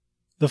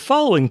The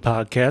following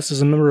podcast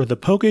is a member of the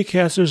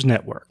Pokecasters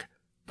Network.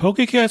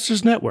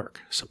 Pokecasters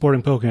Network,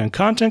 supporting Pokemon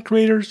content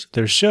creators,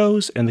 their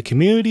shows, and the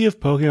community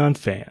of Pokemon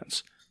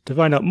fans. To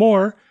find out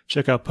more,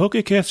 check out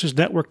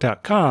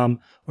PokecastersNetwork.com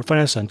or find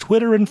us on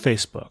Twitter and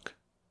Facebook.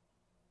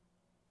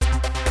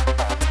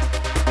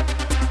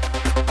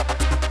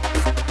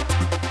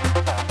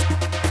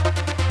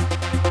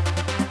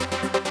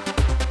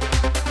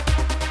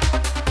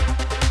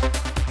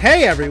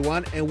 Hey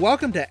everyone, and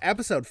welcome to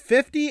episode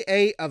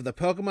 58 of the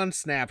Pokemon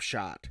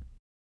Snapshot.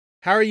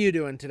 How are you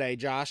doing today,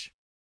 Josh?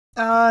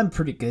 I'm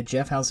pretty good,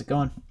 Jeff. How's it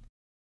going?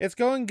 It's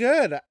going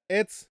good.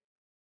 It's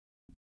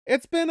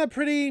been a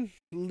pretty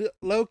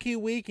low-key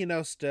week,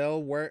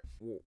 still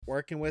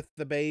working with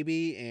the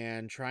baby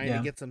and trying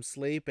to get some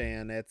sleep,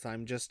 and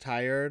I'm just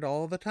tired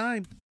all the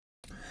time.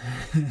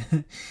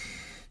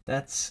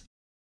 That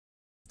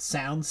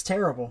sounds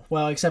terrible.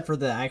 Well, except for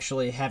the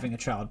actually having a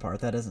child part.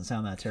 That doesn't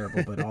sound that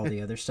terrible, but all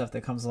the other stuff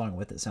that comes along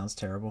with it sounds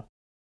terrible.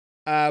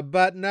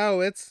 But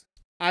no,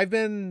 I've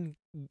been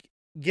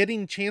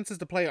getting chances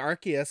to play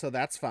Arceus, so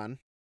that's fun.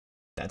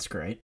 That's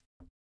great.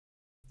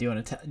 Do you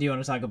want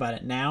to talk about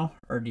it now,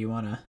 or do you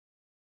want to?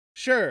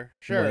 Sure.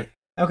 Wait?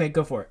 Okay,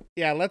 go for it.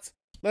 Yeah, let's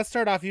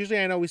start off. Usually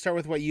I know we start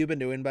with what you've been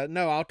doing, but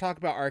no, I'll talk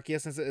about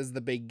Arceus since it is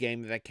the big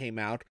game that came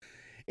out.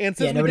 And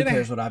since nobody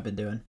cares what I've been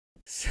doing.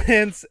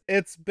 Since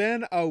it's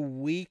been a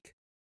week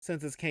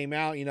since it came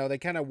out, they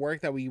kind of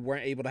worked that we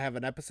weren't able to have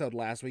an episode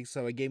last week,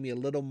 so it gave me a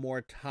little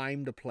more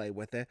time to play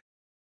with it.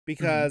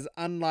 Because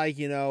unlike,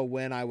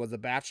 when I was a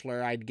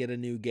bachelor, I'd get a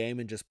new game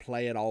and just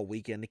play it all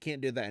weekend. You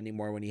can't do that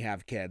anymore when you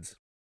have kids.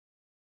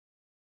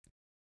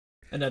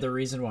 Another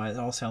reason why it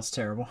all sounds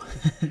terrible.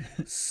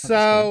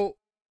 So,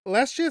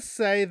 let's just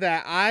say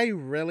that I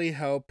really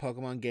hope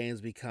Pokemon games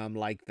become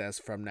like this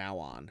from now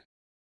on.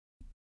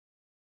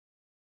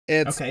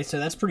 Okay, so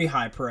that's pretty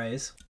high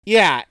praise.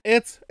 Yeah,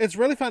 it's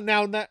really fun.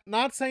 Now,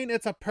 not saying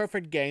it's a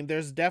perfect game.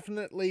 There's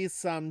definitely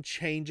some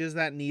changes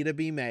that need to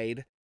be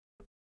made.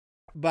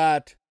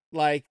 But,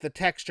 like, the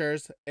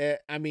textures,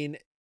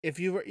 if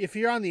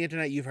you're on the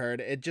internet, you've heard,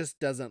 it just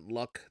doesn't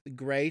look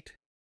great.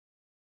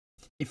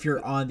 If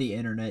you're on the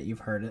internet, you've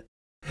heard it.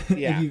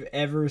 Yeah. If you've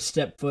ever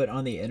stepped foot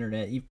on the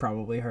internet, you've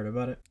probably heard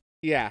about it.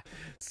 Yeah.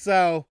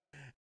 So,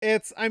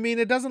 it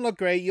doesn't look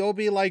great. You'll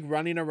be, like,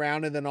 running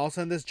around, and then all of a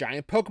sudden this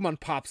giant Pokemon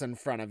pops in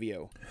front of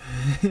you.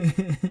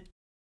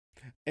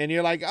 And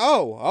you're like,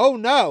 oh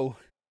no.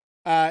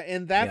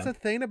 And that's the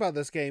thing about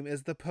this game,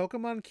 is the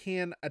Pokemon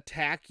can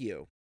attack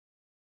you.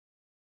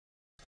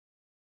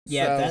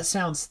 Yeah,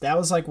 that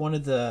was like one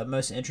of the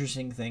most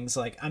interesting things.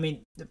 Like,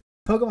 the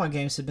Pokemon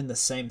games have been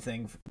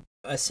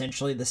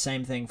essentially the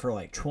same thing for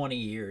like 20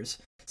 years,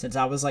 since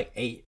I was like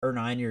 8 or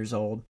 9 years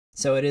old.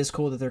 So it is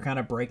cool that they're kind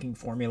of breaking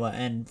formula,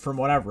 and from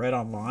what I've read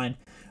online,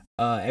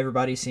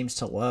 everybody seems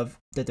to love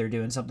that they're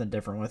doing something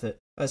different with it,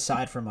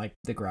 aside from like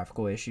the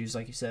graphical issues,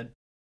 like you said.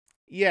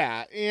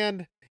 Yeah,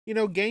 and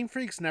Game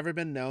Freak's never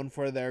been known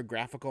for their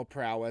graphical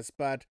prowess,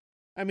 but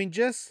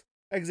just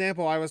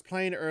example, I was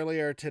playing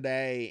earlier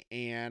today,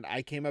 and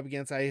I came up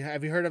against.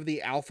 Have you heard of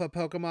the Alpha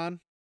Pokemon?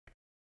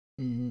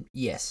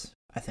 Yes,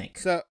 I think.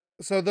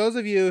 So those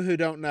of you who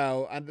don't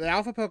know, the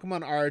Alpha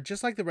Pokemon are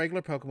just like the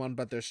regular Pokemon,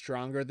 but they're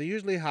stronger. They're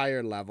usually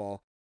higher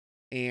level,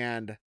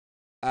 and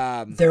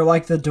they're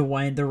like the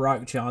Dwayne "The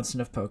Rock"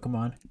 Johnson of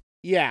Pokemon.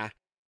 Yeah,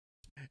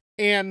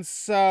 and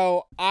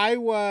so I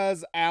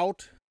was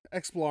out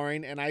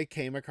exploring, and I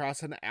came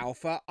across an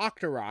Alpha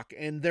Octorok,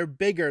 and they're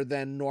bigger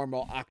than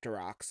normal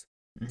Octoroks.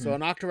 So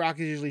an Octorok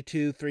is usually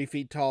 2-3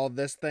 feet tall.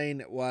 This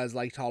thing was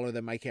like taller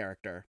than my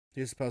character.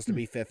 He was supposed to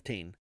be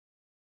 15.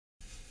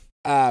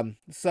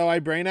 So I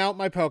bring out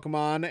my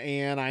Pokemon,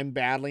 and I'm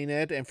battling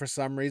it, and for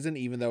some reason,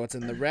 even though it's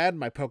in the red,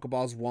 my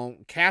Pokeballs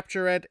won't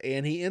capture it,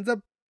 and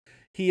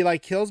he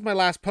kills my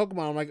last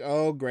Pokemon. I'm like,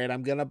 oh great,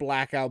 I'm gonna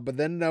black out, but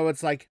then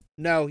it's like,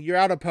 no, you're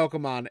out of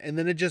Pokemon, and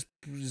then it just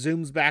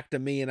zooms back to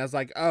me, and I was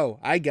like, oh,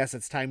 I guess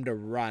it's time to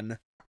run.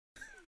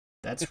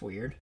 That's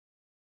weird.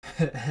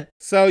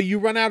 So you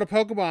run out of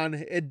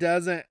Pokemon, it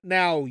doesn't,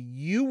 now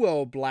you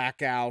will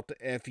black out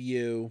if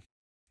you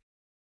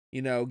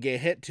get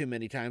hit too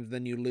many times,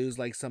 then you lose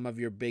like some of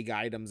your big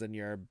items in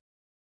your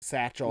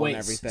satchel and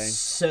everything.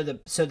 So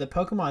the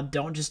Pokemon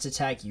don't just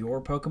attack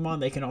your Pokemon,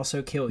 they can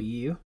also kill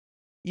you?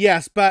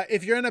 Yes, but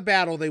if you're in a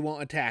battle, they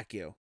won't attack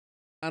you.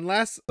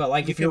 Unless But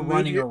like if you're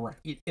running around,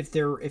 if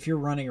you're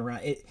running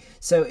around it,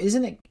 so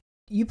isn't it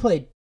you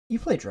played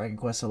Dragon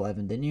Quest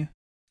 11, didn't you?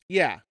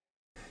 Yeah.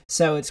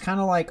 So it's kind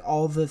of like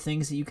all the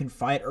things that you can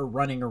fight are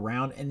running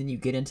around, and then you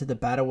get into the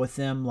battle with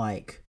them,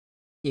 like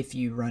if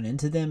you run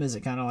into them, is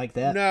it kind of like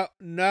that?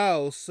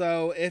 No.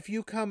 So if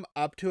you come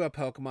up to a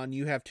Pokemon,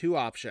 you have two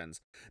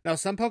options. Now,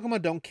 some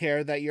Pokemon don't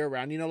care that you're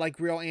around, like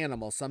real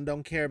animals. Some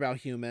don't care about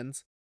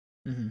humans.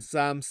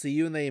 Some see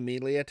you and they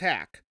immediately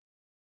attack.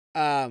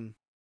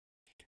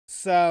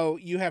 So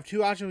you have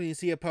two options when you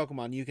see a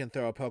Pokemon. You can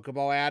throw a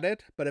Pokeball at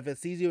it, but if it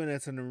sees you and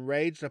it's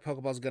enraged, the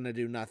Pokeball's going to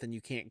do nothing.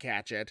 You can't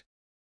catch it.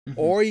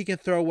 Or you can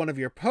throw one of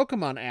your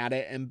Pokemon at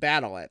it and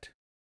battle it.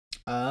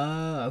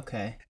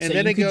 Okay. And so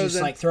then you it could goes just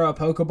in, like throw a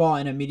Pokeball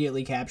and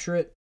immediately capture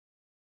it?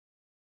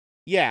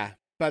 yeah,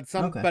 but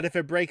Okay. but if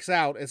it breaks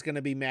out, it's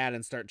gonna be mad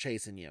and start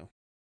chasing you.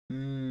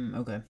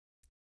 Okay.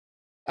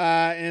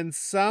 And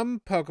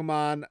some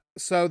Pokemon,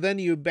 so then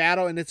you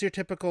battle, and it's your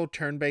typical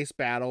turn-based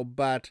battle,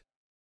 but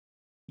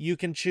you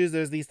can choose.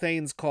 There's these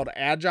things called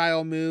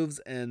agile moves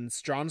and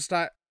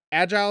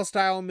agile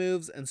style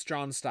moves and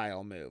strong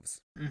style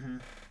moves. Mm-hmm.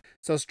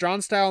 So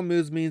strong style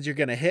moves means you're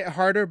gonna hit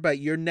harder, but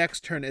your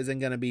next turn isn't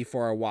gonna be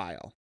for a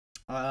while.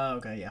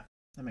 Okay, yeah.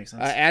 That makes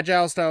sense.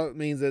 Agile style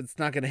means it's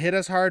not gonna hit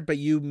as hard, but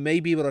you may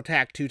be able to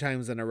attack 2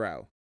 times in a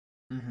row.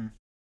 Mm-hmm.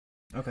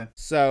 Okay.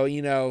 So,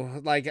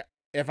 like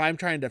if I'm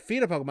trying to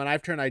feed a Pokemon,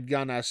 I'd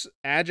gone a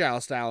agile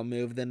style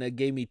move, then it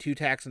gave me 2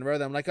 attacks in a row.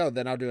 Then I'm like, oh,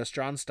 then I'll do a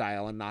strong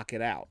style and knock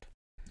it out.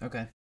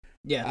 Okay.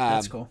 Yeah,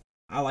 that's cool.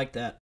 I like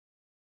that.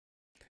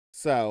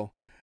 So,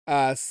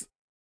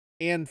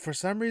 and for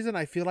some reason,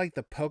 I feel like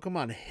the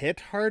Pokemon hit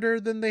harder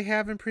than they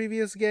have in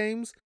previous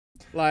games.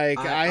 Like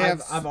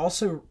I've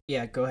also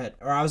go ahead.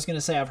 Or I was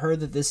gonna say I've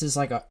heard that this is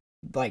like a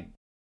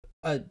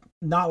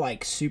not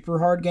like super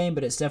hard game,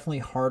 but it's definitely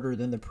harder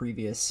than the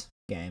previous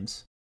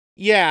games.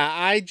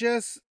 Yeah,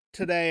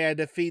 today I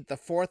defeat the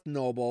 4th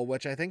Noble,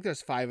 which I think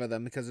there's 5 of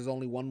them because there's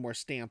only one more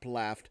stamp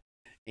left.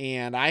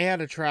 And I had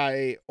to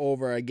try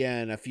over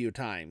again a few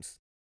times.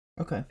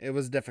 Okay. It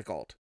was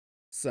difficult.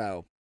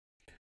 So,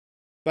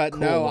 but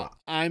cool. No,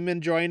 I'm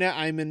enjoying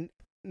it.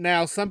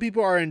 Now some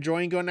people are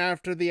enjoying going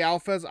after the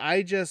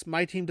alphas.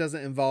 My team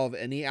doesn't involve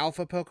any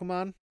alpha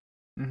Pokemon.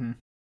 Mm-hmm.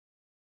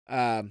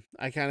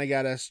 I kind of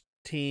got a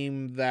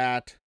team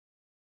that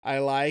I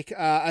like.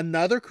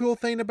 Another cool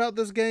thing about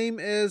this game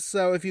is,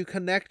 so if you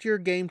connect your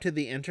game to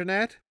the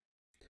internet,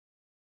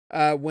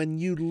 when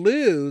you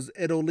lose,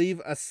 it'll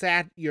leave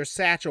your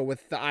satchel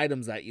with the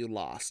items that you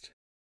lost.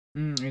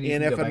 And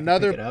if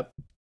another pick it up.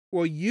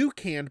 Well, you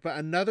can't, but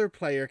another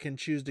player can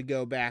choose to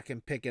go back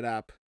and pick it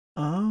up.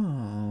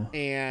 Oh.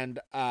 And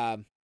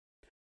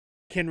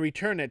can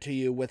return it to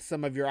you with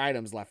some of your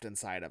items left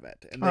inside of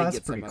it. And they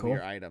get some of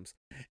your items.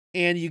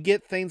 And you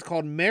get things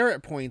called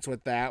merit points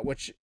with that,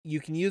 which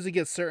you can use to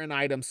get certain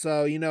items.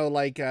 So,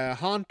 like a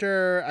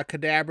Haunter, a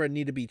Kadabra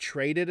need to be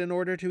traded in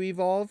order to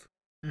evolve.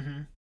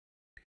 Mm-hmm.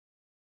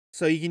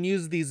 So you can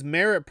use these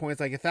merit points,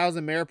 like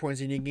 1,000 merit points,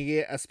 and you can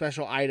get a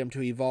special item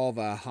to evolve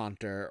a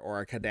Haunter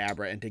or a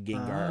Kadabra into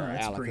Gengar or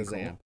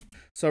Alakazam. Cool.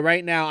 So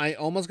right now, I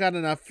almost got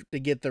enough to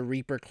get the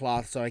Reaper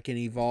Cloth so I can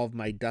evolve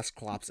my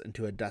Dusclops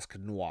into a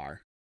Dusknoir.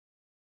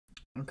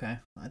 Okay,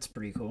 that's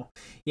pretty cool.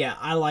 Yeah,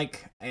 I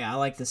like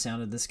the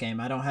sound of this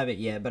game. I don't have it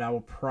yet, but I will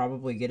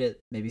probably get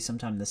it maybe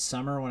sometime this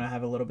summer when I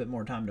have a little bit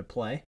more time to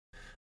play.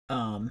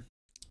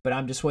 But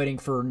I'm just waiting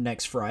for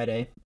next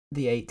Friday,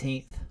 the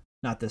 18th.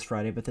 Not this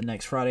Friday, but the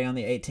next Friday on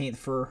the 18th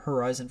for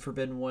Horizon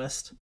Forbidden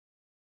West.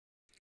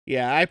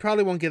 Yeah, I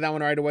probably won't get that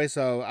one right away,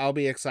 so I'll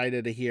be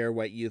excited to hear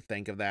what you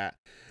think of that.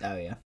 Oh,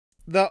 yeah.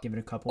 Give it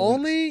a couple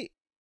weeks.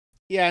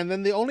 Yeah, and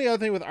then the only other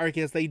thing with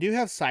Arceus, they do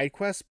have side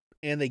quests,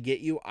 and they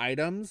get you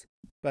items,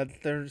 but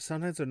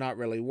sometimes they're not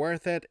really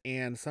worth it,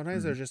 and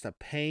sometimes they're just a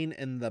pain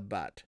in the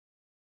butt.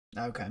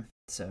 Okay,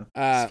 so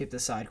skip the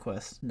side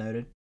quests.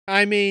 Noted.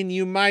 I mean,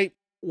 you might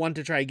want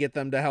to try to get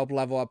them to help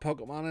level up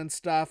Pokemon and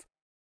stuff.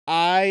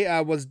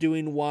 I was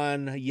doing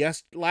one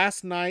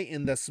last night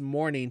and this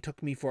morning.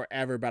 Took me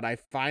forever, but I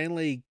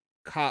finally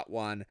caught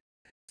one.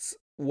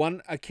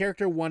 A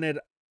character wanted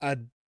a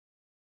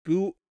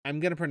I'm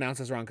going to pronounce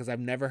this wrong because I've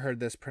never heard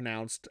this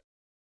pronounced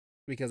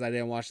because I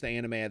didn't watch the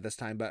anime at this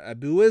time, but a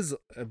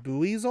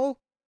Buizel?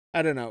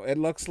 I don't know. It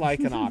looks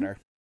like an otter.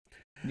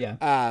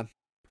 Yeah.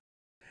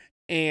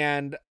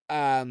 And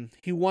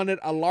he wanted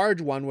a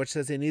large one, which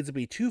says it needs to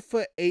be 2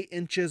 foot 8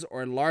 inches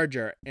or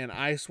larger. And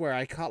I swear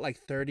I caught like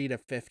 30 to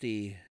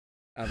 50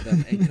 of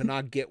them and could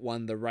not get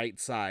one the right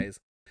size.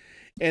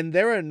 And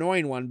they're an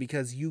annoying one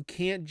because you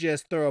can't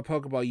just throw a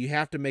Pokeball. You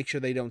have to make sure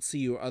they don't see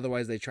you,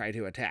 otherwise they try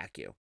to attack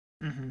you.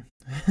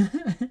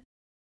 Mm-hmm.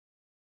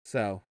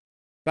 So,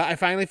 but I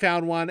finally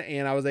found one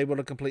and I was able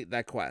to complete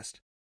that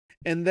quest.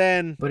 And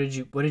then what did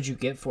you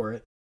get for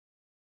it?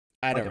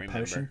 I don't remember.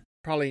 Potion?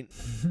 Probably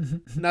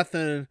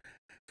nothing.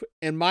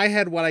 In my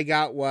head, what I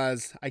got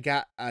was I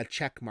got a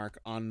check mark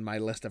on my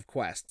list of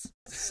quests.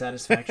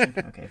 Satisfaction.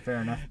 Okay,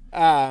 fair enough.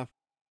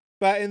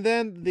 And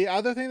then the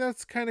other thing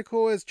that's kind of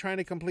cool is trying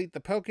to complete the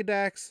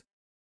Pokedex.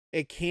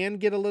 It can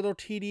get a little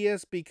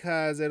tedious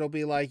because it'll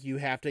be like you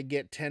have to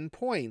get 10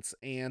 points,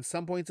 and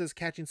some points is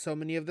catching so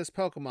many of this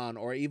Pokemon,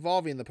 or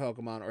evolving the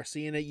Pokemon, or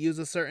seeing it use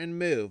a certain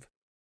move.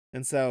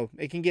 And so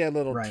it can get a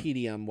little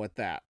tedium with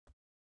that.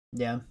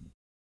 Yeah.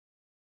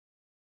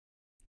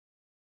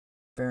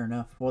 Fair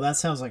enough. Well, that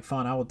sounds like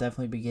fun. I will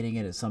definitely be getting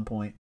it at some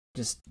point.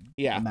 Just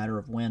a matter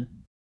of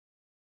when.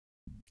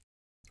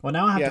 Well,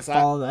 now I have to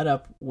follow that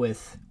up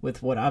with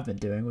what I've been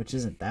doing, which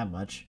isn't that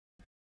much.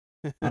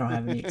 I don't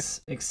have any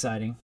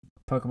exciting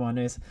Pokemon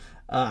news.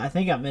 I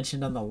think I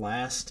mentioned on the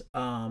last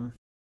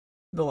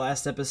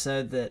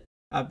episode that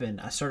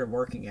I started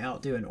working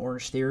out doing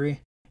Orange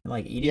Theory, and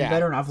like eating Yeah.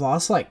 better. And I've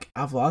lost like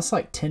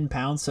 10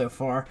 pounds so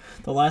far.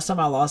 The last time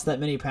I lost that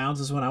many pounds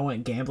was when I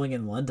went gambling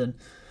in London.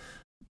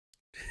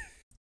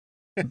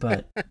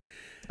 But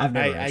I've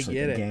never I actually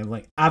get been it.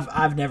 gambling.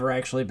 I've never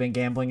actually been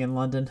gambling in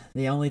London.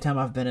 The only time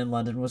I've been in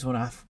London was when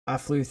I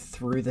flew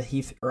through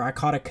the I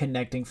caught a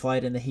connecting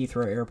flight in the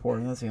Heathrow airport,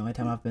 and that's the only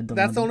time I've been to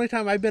That's the London. only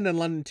time I've been in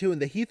London too,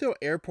 and the Heathrow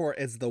Airport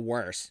is the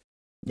worst.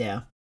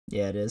 Yeah,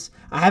 it is.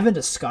 I have been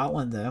to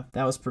Scotland though.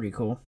 That was pretty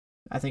cool.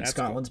 I think That's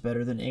cool. Scotland's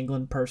better than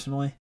England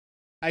personally.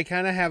 I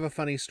kind of have a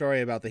funny story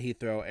about the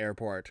Heathrow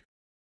Airport.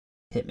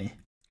 Hit me.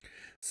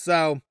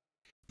 So,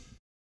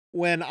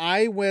 when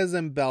I was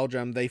in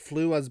Belgium, they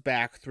flew us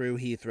back through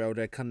Heathrow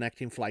to a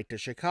connecting flight to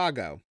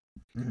Chicago.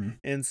 Mm-hmm.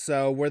 And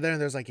so we're there,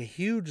 and there's like a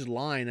huge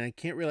line. I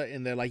can't really,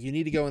 and they're like, you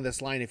need to go in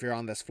this line if you're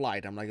on this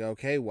flight. I'm like,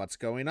 okay, what's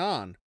going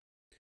on?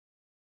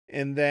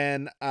 And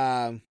then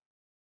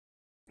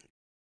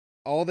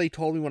all they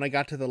told me when I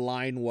got to the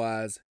line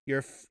was,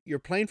 your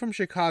plane from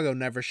Chicago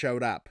never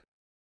showed up.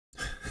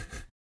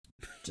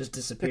 Just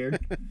disappeared.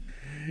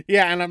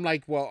 Yeah, and I'm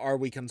like, well, are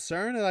we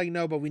concerned? They're like,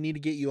 no, but we need to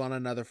get you on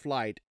another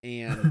flight.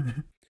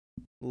 And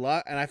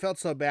I felt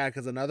so bad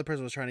because another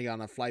person was trying to get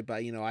on a flight,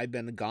 but I've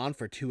been gone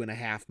for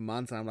 2.5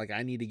 months, and I'm like,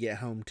 I need to get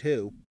home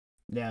too.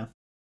 Yeah.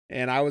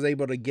 And I was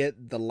able to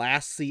get the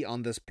last seat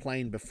on this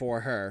plane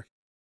before her.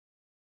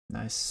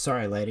 Nice.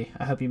 Sorry, lady.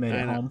 I hope you made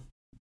it home.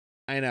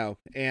 I know,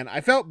 and I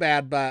felt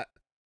bad, but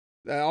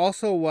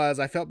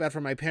I felt bad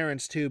for my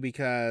parents too,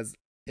 because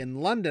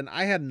in London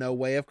I had no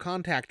way of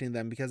contacting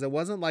them, because it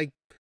was a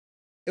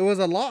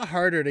lot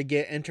harder to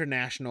get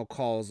international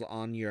calls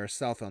on your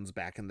cell phones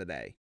back in the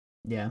day.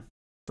 Yeah,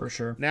 for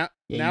sure.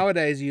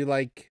 Nowadays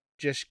you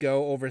just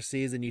go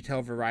overseas and you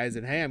tell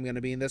Verizon, hey, I'm going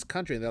to be in this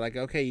country. And they're like,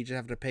 okay, you just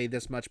have to pay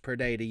this much per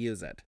day to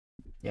use it.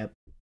 Yep.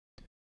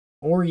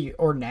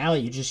 Or now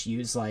you just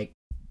use like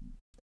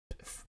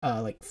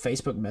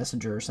Facebook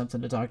Messenger or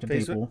something to talk to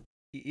people.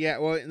 Yeah,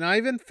 well, not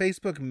even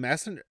Facebook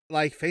Messenger.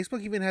 Like,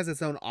 Facebook even has its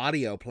own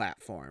audio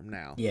platform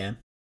now. Yeah.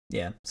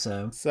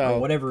 So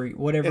whatever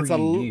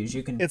you use,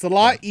 you can. It's a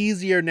lot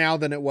easier now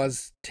than it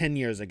was 10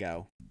 years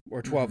ago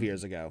or 12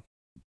 years ago.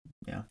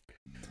 Yeah.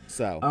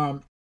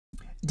 So.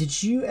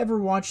 Did you ever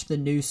watch the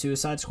new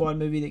Suicide Squad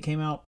movie that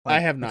came out? I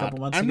have not. A couple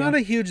months I'm ago? not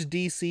a huge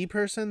DC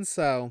person,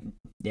 so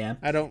yeah,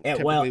 I don't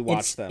typically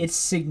watch them. It's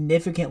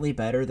significantly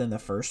better than the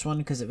first one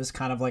because it was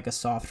kind of like a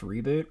soft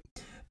reboot.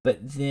 But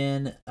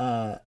then,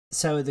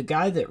 so the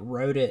guy that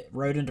wrote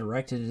and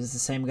directed it is the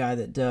same guy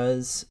that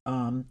does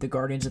the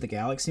Guardians of the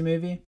Galaxy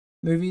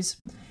movies,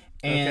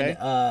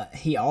 and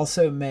he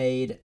also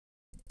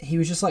he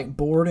was just like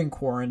bored in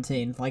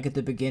quarantine, like at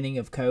the beginning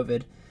of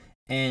COVID,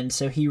 and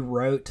so he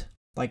wrote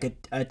like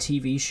a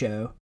TV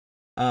show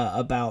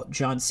about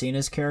John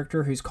Cena's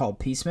character who's called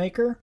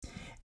Peacemaker,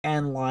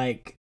 and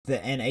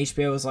and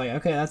HBO was like,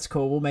 okay, that's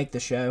cool, we'll make the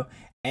show,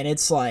 and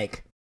it's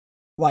like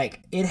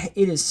it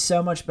is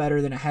so much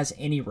better than it has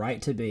any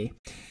right to be.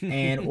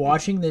 And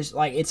watching this,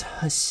 like, it's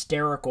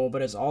hysterical,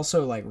 but it's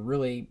also like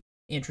really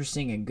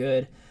interesting and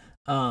good.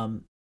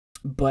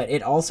 But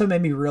it also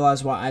made me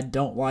realize why I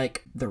don't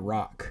like The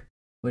Rock,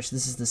 which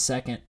this is the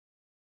second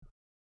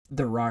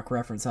The Rock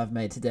reference I've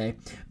made today.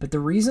 But the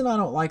reason I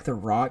don't like The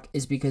Rock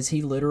is because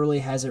he literally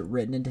has it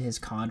written into his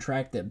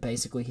contract that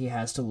basically he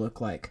has to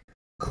look like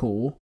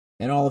cool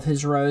in all of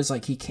his roles.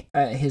 Like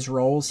his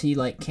roles, he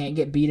like can't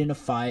get beat in a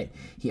fight.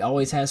 He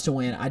always has to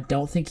win. I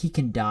don't think he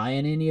can die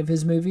in any of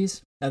his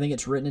movies. I think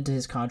it's written into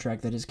his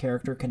contract that his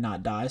character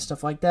cannot die,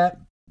 stuff like that.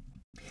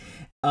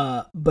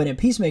 But in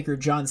Peacemaker,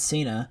 John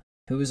Cena,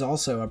 who was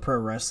also a pro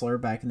wrestler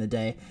back in the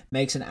day,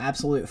 makes an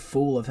absolute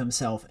fool of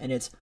himself, and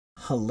it's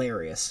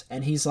hilarious.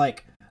 And he's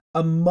like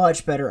a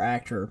much better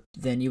actor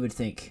than you would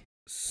think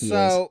he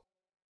is.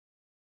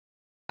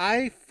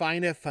 I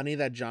find it funny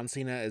that John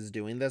Cena is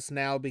doing this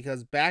now,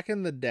 because back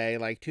in the day,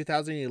 like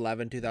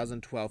 2011,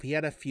 2012, he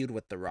had a feud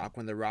with The Rock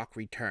when The Rock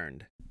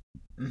returned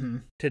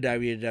to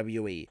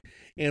WWE.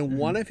 And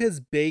one of his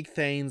big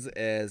things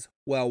is,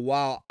 well,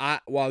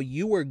 while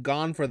you were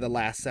gone for the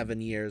last 7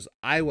 years,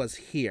 I was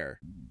here.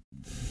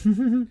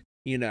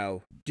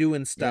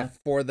 Doing stuff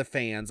for the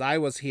fans. I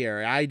was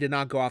here. I did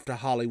not go off to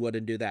Hollywood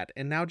and do that.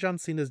 And now John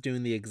Cena's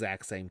doing the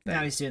exact same thing.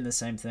 Now he's doing the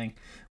same thing.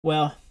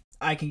 Well,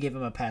 I can give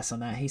him a pass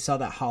on that. He saw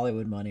that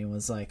Hollywood money and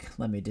was like,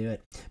 let me do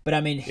it. But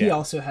I mean, he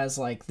also has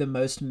like the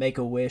most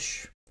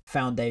Make-A-Wish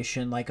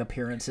Foundation like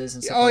appearances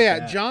and stuff like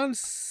that. John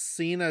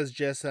Cena's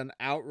just an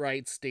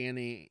outright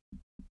standing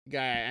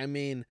guy. I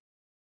mean,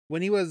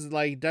 when he was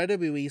like,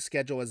 WWE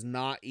schedule was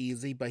not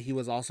easy, but he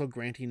was also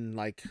granting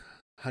like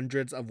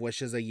hundreds of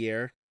wishes a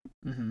year.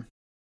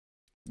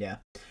 Yeah.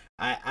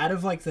 Out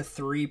of like the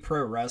 3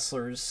 pro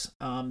wrestlers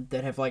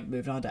that have like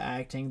moved on to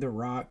acting, The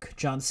Rock,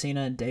 John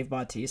Cena, and Dave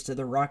Bautista,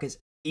 The Rock is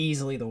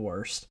easily the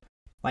worst.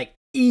 Like,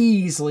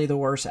 easily the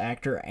worst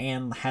actor,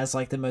 and has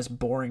like the most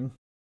boring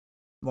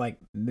like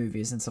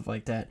movies and stuff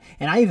like that.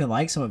 And I even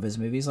like some of his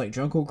movies. Like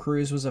Jungle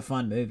Cruise was a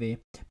fun movie,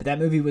 but that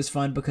movie was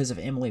fun because of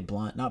Emily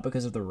Blunt, not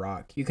because of The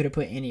Rock. You could have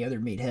put any other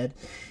meathead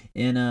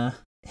in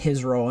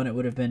his role and it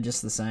would have been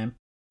just the same.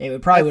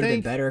 It probably I would have been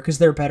think- better because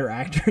they're a better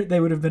actor. They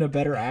would have been a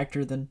better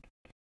actor than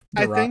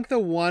The I Rock. think the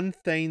one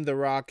thing The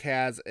Rock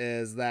has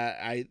is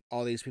that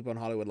all these people in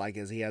Hollywood like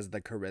is he has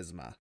the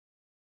charisma.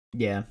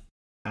 Yeah,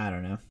 I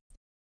don't know.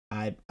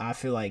 I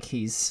feel like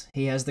he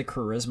has the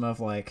charisma of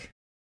like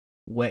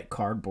wet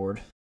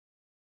cardboard,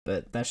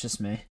 but that's just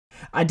me.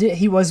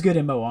 He was good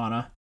in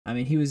Moana. I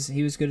mean, he was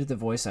good at the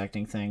voice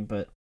acting thing,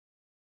 but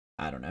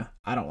I don't know.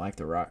 I don't like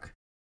The Rock.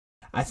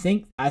 I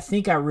think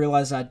I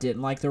realized I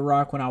didn't like The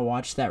Rock when I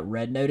watched that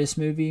Red Notice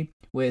movie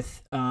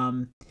with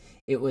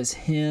it was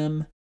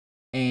him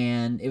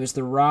and it was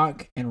The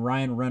Rock and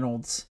Ryan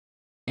Reynolds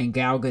and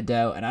Gal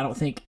Gadot, and I don't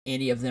think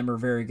any of them are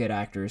very good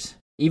actors.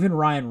 Even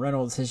Ryan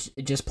Reynolds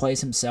just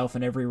plays himself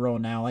in every role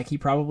now. Like, he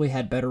probably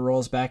had better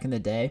roles back in the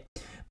day,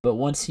 but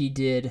once he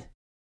did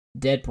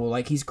Deadpool,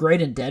 like, he's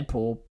great in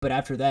Deadpool, but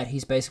after that,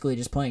 he's basically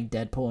just playing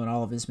Deadpool in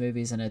all of his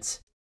movies, and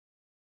it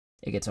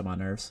gets on my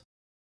nerves.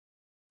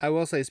 I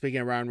will say,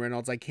 speaking of Ryan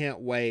Reynolds, I can't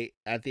wait.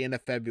 At the end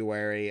of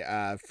February,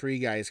 Free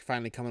Guy is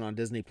finally coming on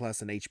Disney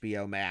Plus and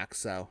HBO Max,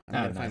 so I'm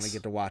going to finally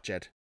get to watch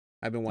it.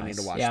 I've been wanting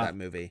to watch that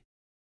movie.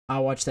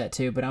 I'll watch that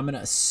too, but I'm going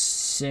to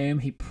assume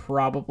he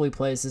probably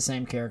plays the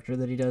same character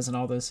that he does in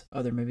all those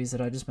other movies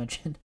that I just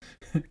mentioned.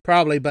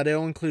 Probably, but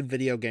it'll include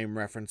video game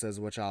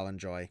references, which I'll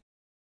enjoy.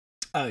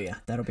 Oh yeah,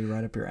 that'll be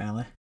right up your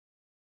alley.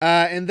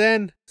 And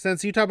then,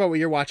 since you talk about what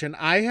you're watching,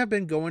 I have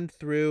been going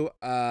through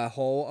a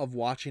whole of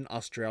watching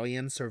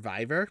Australian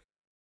Survivor.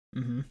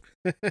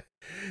 Mm-hmm.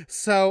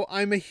 So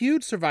I'm a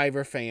huge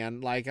Survivor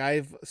fan. Like,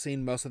 I've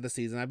seen most of the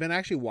season. I've been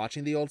actually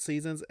watching the old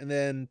seasons, and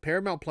then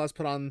Paramount Plus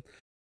put on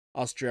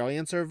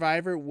Australian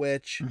Survivor,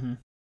 which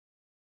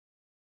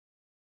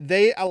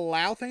they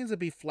allow things to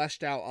be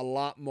fleshed out a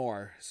lot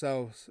more.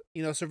 So,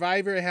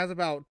 Survivor, it has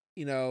about,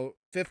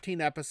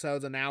 15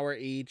 episodes, an hour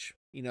each.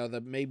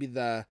 Maybe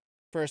the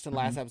first and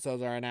last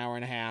episodes are an hour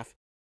and a half,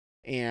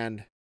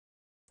 and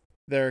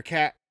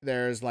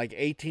there's like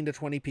 18 to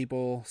 20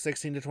 people,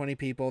 16 to 20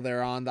 people.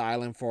 They're on the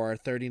island for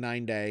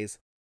 39 days.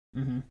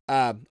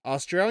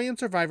 Australian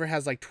Survivor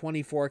has like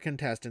 24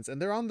 contestants,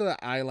 and they're on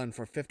the island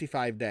for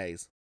 55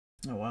 days.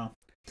 Oh wow!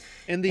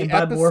 And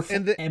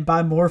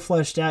by more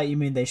fleshed out, you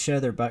mean they show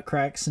their butt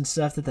cracks and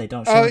stuff that they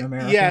don't show in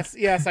America?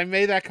 Yes, I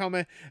made that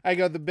comment. I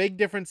go, the big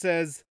difference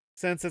is,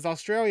 since it's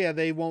Australia,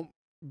 they won't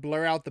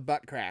blur out the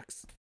butt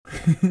cracks.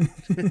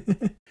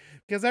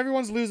 Because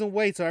everyone's losing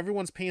weight, so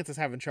everyone's pants is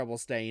having trouble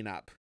staying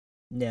up.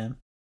 Yeah.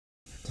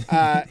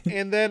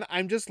 And then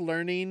I'm just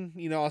learning,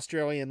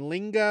 Australian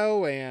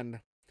lingo,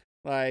 and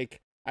like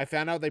I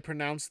found out they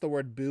pronounce the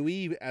word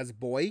buoy as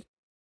boy.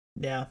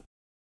 Yeah.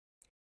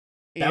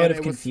 That would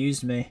have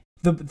confused me.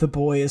 The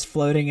boy is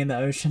floating in the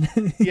ocean.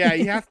 Yeah,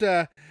 you have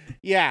to.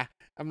 Yeah,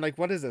 I'm like,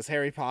 what is this,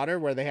 Harry Potter,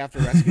 where they have to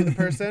rescue the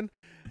person?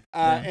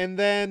 And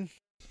then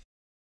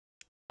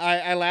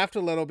I laughed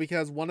a little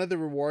because one of the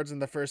rewards in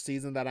the first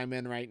season that I'm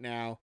in right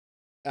now,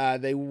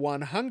 they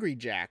won Hungry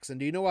Jacks. And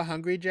do you know what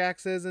Hungry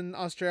Jacks is in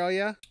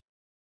Australia?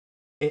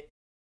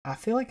 I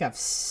feel like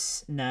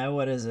no,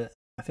 what is it?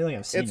 I feel like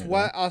I've seen it. It's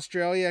what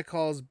Australia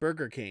calls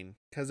Burger King,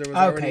 because there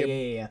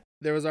was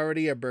there was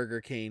already a Burger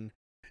King,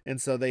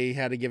 and so they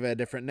had to give it a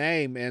different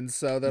name. And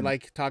so they're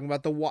like talking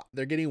about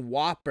they're getting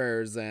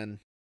Whoppers, and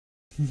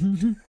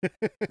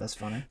that's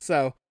funny.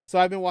 So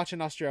I've been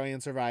watching Australian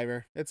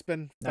Survivor. It's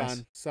been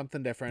fun,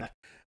 something different.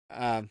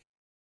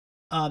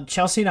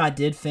 Chelsea and I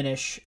did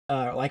finish.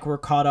 We're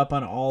caught up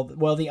on all.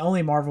 Well, the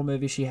only Marvel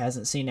movie she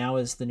hasn't seen now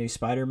is the new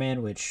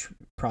Spider-Man, which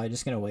probably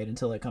just gonna wait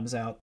until it comes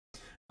out.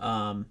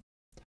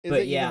 Is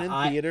it even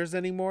in theaters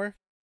anymore?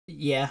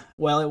 Yeah,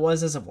 well, it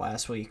was as of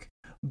last week,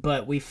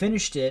 but we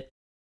finished it,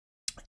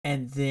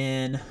 and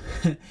then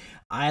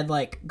I had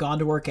gone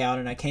to work out,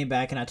 and I came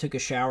back and I took a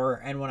shower,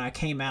 and when I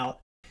came out,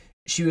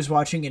 she was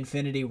watching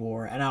Infinity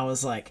War, and I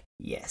was like,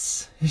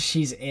 yes,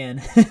 she's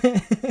in.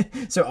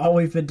 So all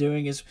we've been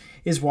doing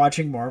is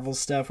watching Marvel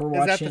stuff. Is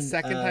that the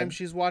second time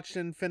she's watched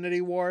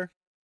Infinity War?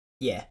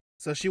 Yeah.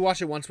 So she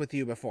watched it once with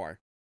you before.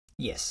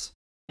 Yes.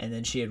 And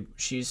then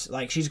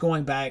she's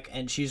going back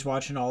and she's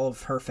watching all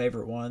of her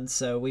favorite ones.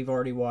 So we've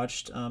already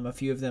watched a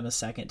few of them a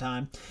second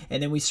time.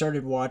 And then we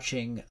started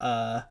watching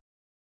the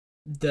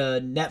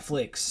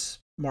Netflix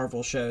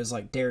Marvel shows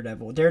like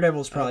Daredevil.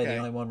 Daredevil's probably the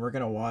only one we're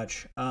going to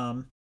watch.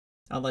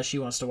 Unless she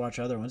wants to watch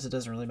other ones. It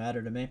doesn't really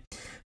matter to me.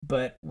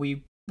 But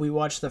we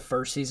watched the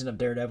first season of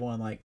Daredevil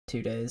in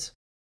 2 days.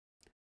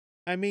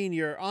 I mean,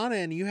 you're on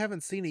it and you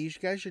haven't seen it. You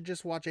guys should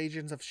just watch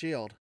Agents of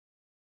S.H.I.E.L.D.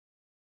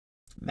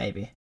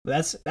 Maybe.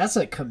 But that's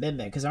a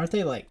commitment, because aren't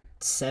they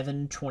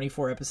 7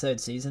 24-episode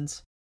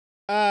seasons?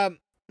 The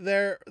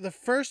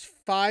first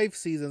 5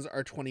 seasons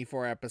are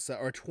 24 episodes,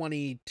 or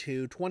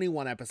 22,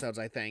 21 episodes,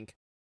 I think.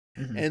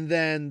 Mm-hmm. And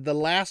then the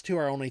last 2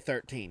 are only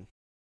 13.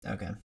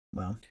 Okay,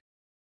 well,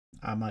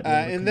 I might be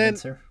able to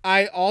convince her.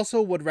 I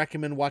also would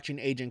recommend watching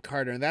Agent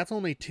Carter, and that's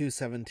only 2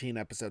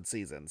 17-episode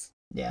seasons.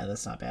 Yeah,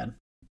 that's not bad.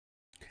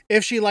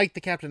 If she liked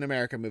the Captain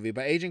America movie,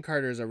 but Agent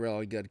Carter is a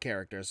really good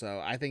character, so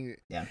I think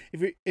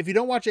if you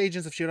don't watch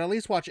Agents of S.H.I.E.L.D., at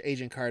least watch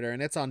Agent Carter,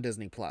 and it's on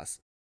Disney Plus.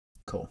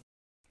 Cool.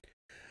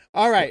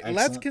 All right,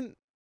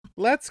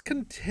 let's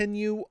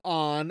continue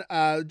on.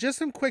 Just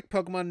some quick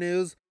Pokemon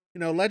news.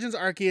 Legends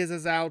Arceus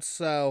is out,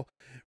 so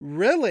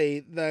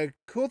really the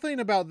cool thing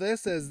about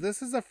this is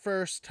the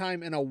first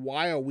time in a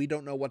while we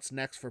don't know what's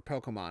next for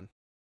Pokemon.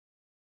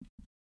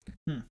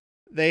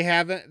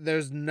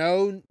 There's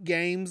no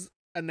games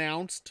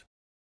announced.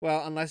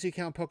 Well, unless you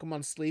count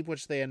Pokemon Sleep,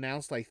 which they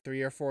announced like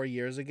 3 or 4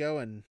 years ago,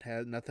 and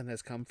nothing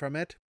has come from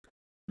it.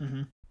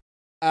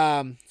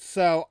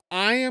 So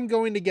I am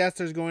going to guess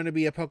there's going to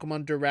be a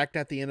Pokemon Direct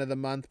at the end of the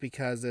month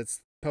because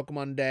it's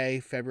Pokemon Day,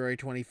 February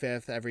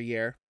 25th every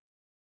year.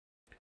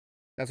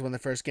 That's when the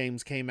first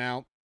games came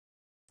out.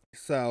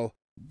 So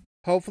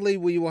hopefully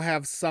we will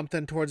have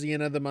something towards the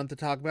end of the month to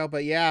talk about.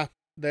 But yeah,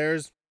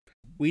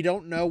 we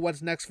don't know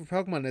what's next for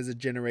Pokemon. Is it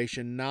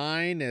Generation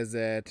 9? Is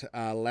it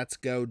Let's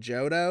Go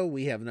Johto?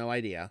 We have no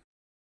idea.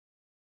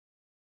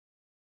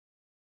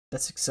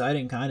 That's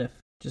exciting, kind of.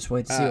 Just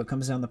wait to see what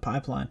comes down the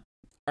pipeline.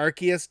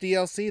 Arceus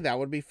DLC, that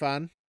would be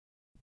fun.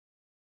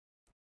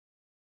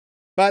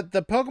 But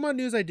the Pokemon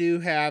news I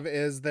do have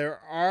is there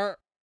are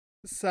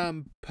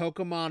some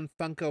Pokemon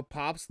Funko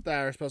Pops that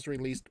are supposed to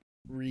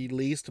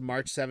released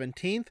March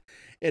 17th.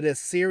 It is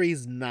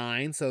Series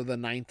 9, so the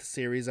 9th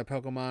series of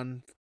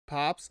Pokemon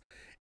Pops.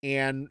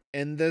 And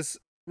in this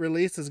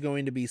release is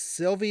going to be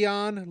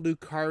Sylveon,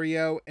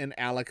 Lucario, and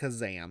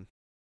Alakazam.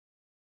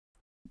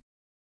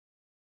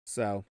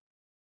 So,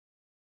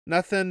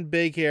 nothing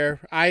big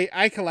here.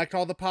 I collect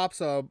all the Pops,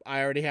 so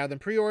I already have them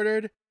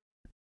pre-ordered.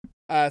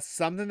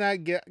 Something that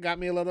got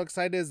me a little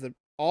excited is that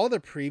all the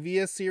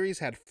previous series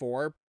had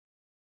 4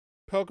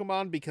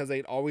 Pokemon because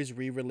they'd always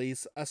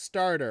re-release a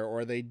starter,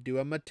 or they'd do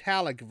a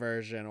metallic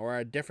version, or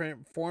a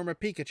different form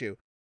of Pikachu.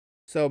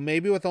 So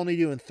maybe with only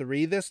doing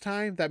 3 this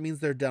time, that means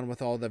they're done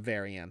with all the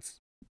variants.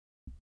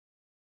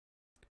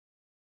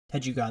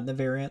 Had you gotten the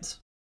variants?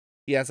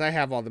 Yes, I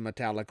have all the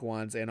metallic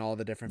ones and all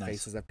the different Nice.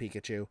 faces of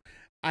Pikachu.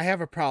 I have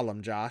a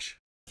problem, Josh.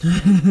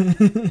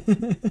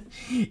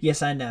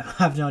 Yes, I know.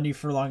 I've known you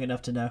for long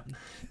enough to know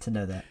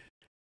that.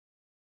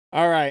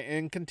 All right,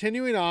 and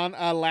continuing on,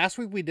 last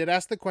week we did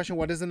ask the question,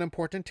 what is an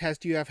important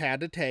test you have had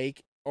to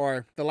take?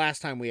 Or the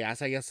last time we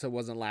asked, I guess it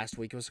wasn't last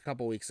week, it was a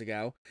couple weeks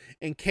ago.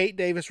 And Kate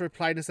Davis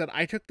replied and said,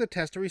 I took the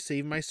test to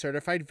receive my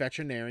certified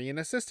veterinarian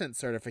assistant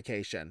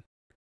certification.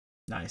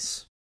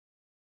 Nice.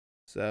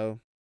 So,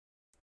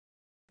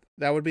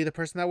 that would be the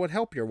person that would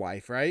help your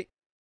wife, right?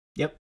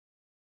 Yep.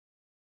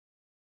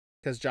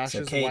 Because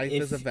Josh's Kate, wife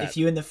is a vet. If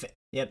you and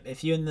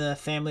the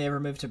family ever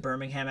move to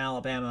Birmingham,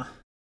 Alabama,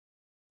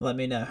 let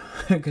me know,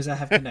 because I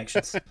have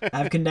connections. I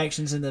have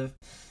connections in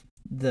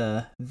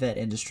the vet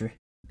industry.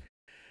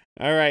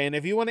 All right, and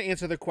if you want to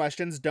answer the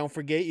questions, don't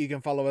forget you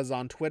can follow us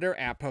on Twitter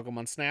at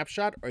Pokemon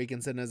Snapshot, or you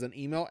can send us an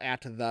email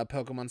at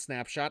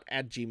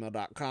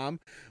thepokemonsnapshot@gmail.com.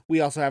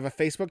 We also have a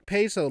Facebook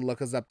page, so look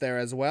us up there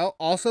as well.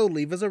 Also,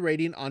 leave us a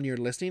rating on your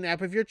listening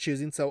app of your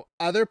choosing so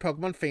other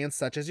Pokemon fans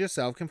such as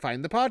yourself can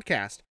find the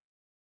podcast.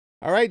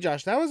 All right,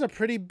 Josh, that was a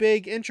pretty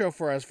big intro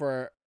for us.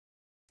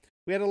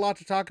 We had a lot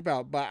to talk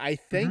about, but I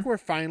think we're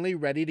finally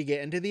ready to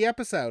get into the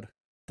episode.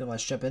 Then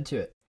let's jump into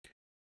it.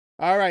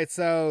 All right,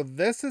 so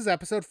this is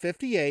episode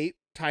 58,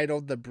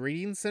 titled The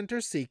Breeding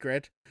Center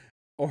Secret,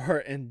 or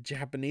in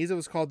Japanese it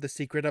was called The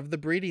Secret of the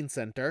Breeding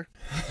Center.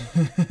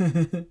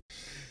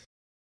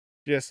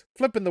 Just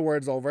flipping the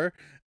words over.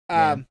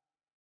 Throwing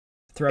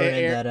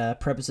in that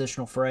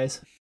prepositional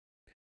phrase.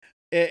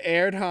 It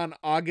aired on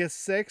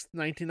August 6th,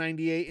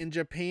 1998 in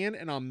Japan,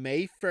 and on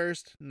May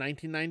 1st,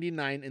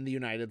 1999 in the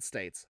United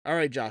States. All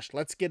right, Josh,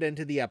 let's get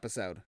into the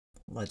episode.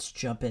 Let's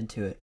jump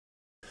into it.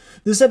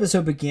 This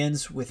episode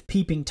begins with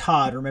Peeping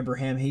Todd. Remember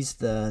him? He's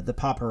the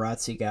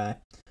paparazzi guy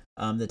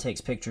that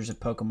takes pictures of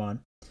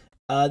Pokemon.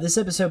 This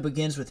episode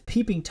begins with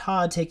Peeping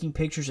Todd taking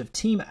pictures of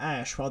Team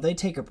Ash while they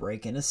take a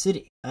break in a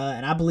city.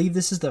 And I believe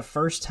this is the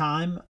first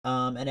time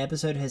an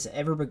episode has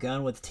ever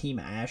begun with Team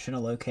Ash in a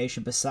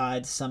location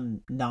besides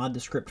some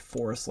nondescript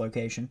forest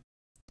location.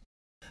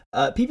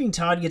 Peeping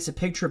Todd gets a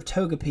picture of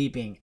Togepi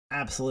being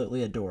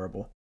absolutely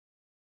adorable.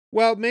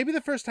 Well, maybe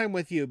the first time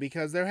with you,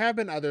 because there have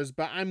been others,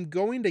 but I'm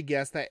going to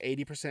guess that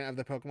 80% of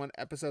the Pokemon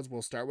episodes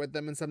will start with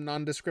them in some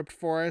nondescript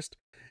forest.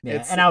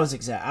 Yeah, and I was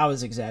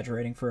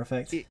exaggerating for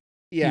effect.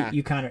 Yeah,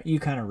 you kind of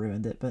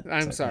ruined it, but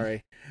I'm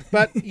sorry.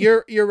 But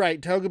you're right.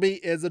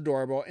 Togepi is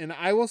adorable, and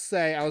I will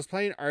say I was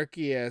playing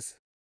Arceus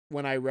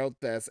when I wrote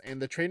this,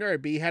 and the trainer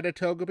at B had a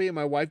Togepi, and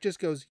my wife just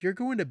goes, "You're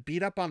going to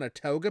beat up on a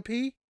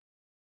Togepi?"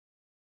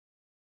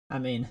 I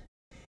mean,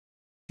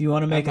 if you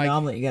want to make an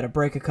omelet, you got to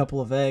break a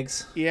couple of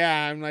eggs.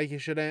 Yeah, I'm like, you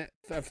shouldn't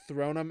have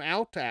thrown them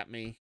out at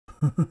me.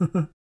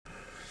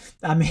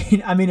 I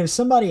mean, if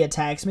somebody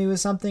attacks me with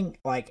something,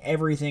 like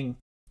everything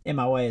in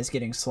my way is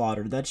getting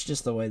slaughtered. That's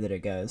just the way that it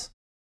goes.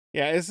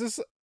 Yeah, it's just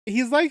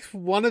he's like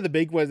one of the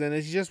big ones, and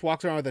he just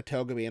walks around with a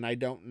Togepi, and I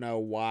don't know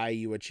why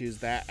you would choose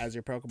that as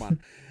your Pokemon.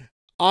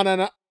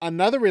 On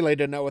another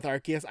related note with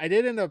Arceus, I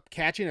did end up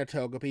catching a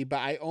Togepi, but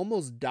I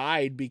almost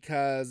died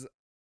because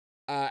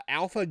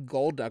Alpha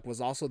Golduck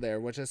was also there,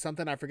 which is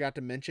something I forgot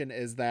to mention,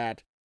 is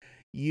that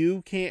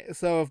You can't.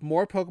 So if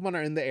more Pokemon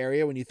are in the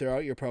area when you throw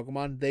out your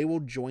Pokemon, they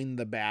will join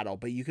the battle,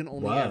 but you can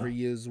only ever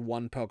use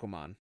one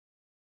Pokemon.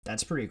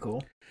 That's pretty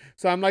cool.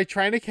 So I'm like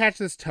trying to catch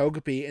this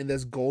Togepi, and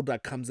this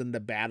Golduck comes into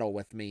battle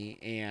with me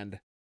and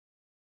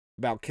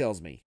about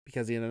kills me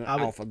because he's an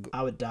alpha.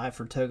 I would die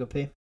for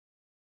Togepi.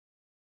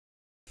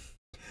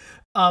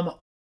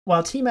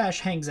 While Team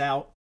Ash hangs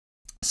out,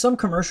 some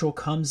commercial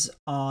comes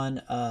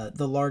on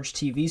the large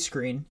TV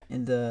screen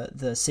in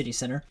the city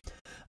center,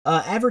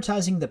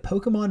 advertising the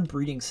Pokemon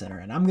Breeding Center.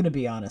 And I'm going to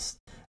be honest,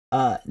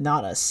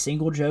 not a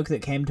single joke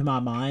that came to my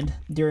mind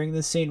during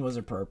this scene was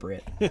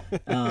appropriate.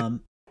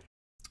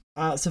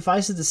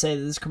 Suffice it to say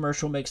that this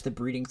commercial makes the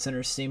Breeding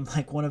Center seem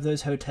like one of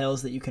those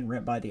hotels that you can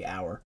rent by the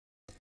hour.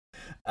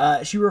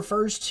 She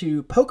refers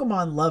to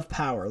Pokemon Love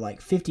Power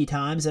like 50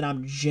 times, and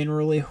I'm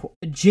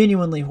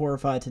genuinely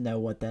horrified to know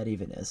what that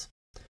even is.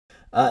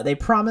 They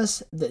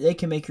promise that they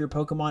can make your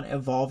Pokemon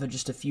evolve in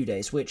just a few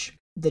days, which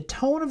the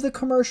tone of the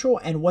commercial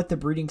and what the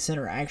Breeding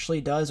Center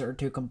actually does are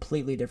two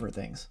completely different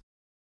things.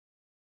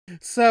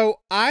 So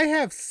I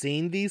have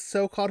seen these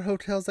so-called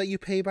hotels that you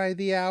pay by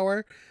the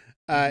hour.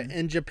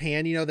 In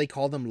Japan, they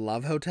call them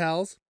love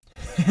hotels.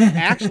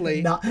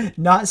 Actually,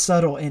 not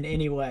subtle in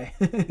any way.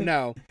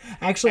 No.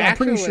 Actually, I'm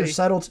pretty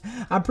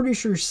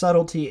sure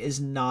subtlety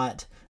is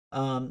not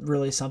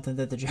really something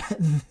that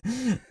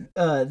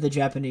the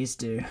Japanese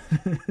do.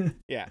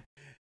 Yeah.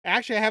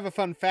 Actually, I have a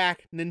fun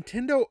fact.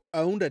 Nintendo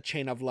owned a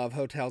chain of love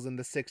hotels in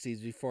the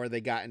 60s before they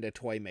got into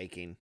toy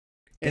making.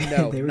 And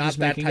no, they were not just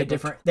that making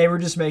type They were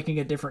just making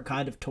a different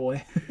kind of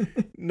toy.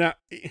 No.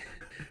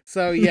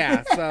 So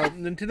yeah, so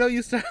Nintendo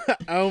used to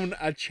own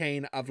a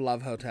chain of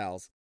love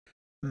hotels.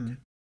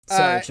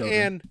 Sorry,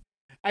 children. And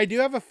I do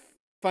have a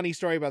funny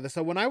story about this.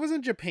 So when I was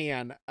in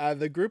Japan,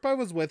 the group I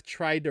was with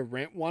tried to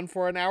rent one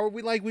for an hour.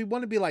 We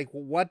want to be like,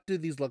 what do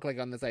these look like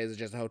on the side? Is it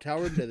just a hotel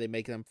room? Do they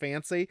make them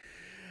fancy?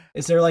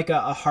 Is there like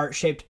a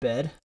heart-shaped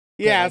bed?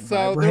 Yeah,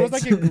 so there was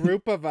like a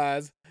group of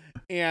us,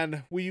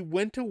 and we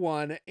went to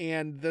one,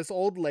 and this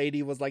old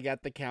lady was like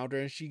at the counter,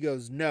 and she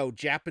goes, "No,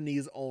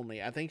 Japanese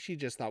only." I think she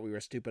just thought we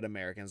were stupid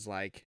Americans,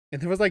 like.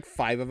 And there was like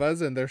 5 of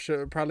us, and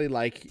they're probably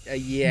like,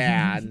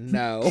 "Yeah,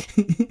 no."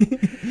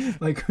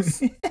 Like,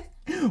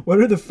 what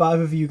are the 5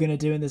 of you gonna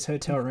do in this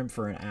hotel room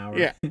for an hour?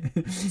 Yeah,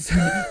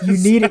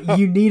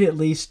 you need at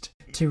least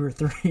 2 or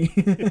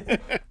 3.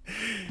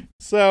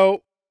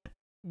 So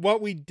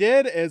what we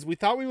did is we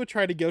thought we would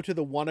try to go to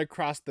the one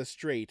across the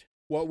street.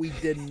 What we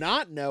did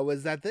not know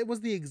is that it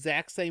was the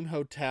exact same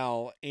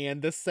hotel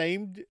and the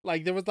same,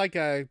 like, there was like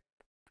a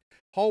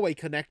hallway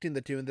connecting the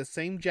two, and the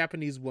same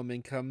Japanese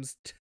woman comes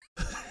to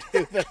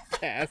the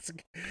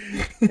desk.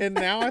 And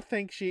now I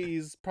think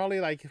she's probably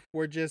like,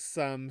 we're just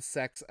some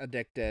sex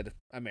addicted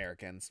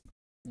Americans.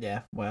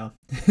 Yeah, well,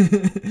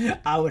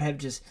 I would have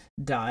just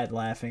died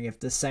laughing if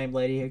the same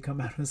lady had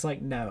come out and was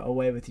like, "No,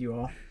 away with you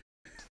all.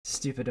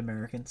 Stupid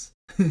Americans."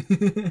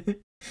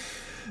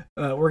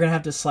 We're going to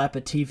have to slap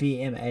a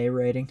TVMA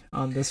rating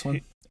on this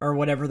one, or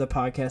whatever the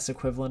podcast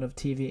equivalent of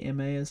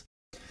TVMA is.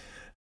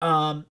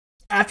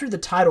 After the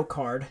title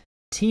card,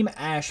 Team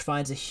Ash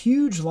finds a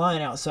huge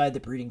line outside the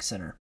breeding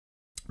center.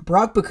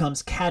 Brock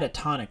becomes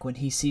catatonic when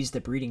he sees the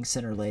breeding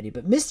center lady,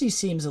 but Misty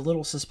seems a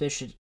little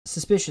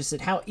suspicious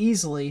at how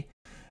easily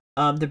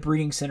the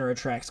breeding center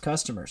attracts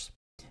customers.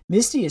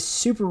 Misty is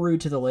super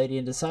rude to the lady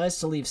and decides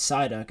to leave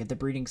Psyduck at the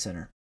breeding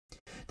center.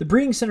 The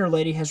breeding center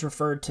lady has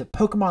referred to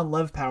Pokemon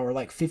Love Power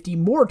like 50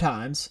 more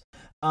times,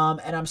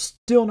 and I'm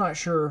still not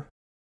sure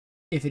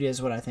if it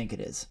is what I think it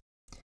is.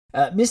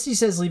 Misty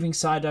says leaving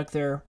Psyduck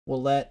there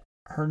will let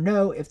her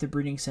know if the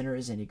breeding center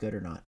is any good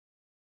or not.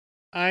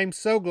 I'm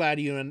so glad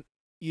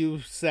you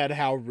said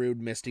how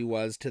rude Misty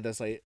was to this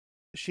lady.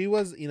 She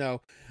was,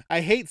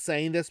 I hate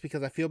saying this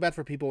because I feel bad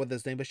for people with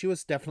this name, but she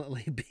was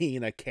definitely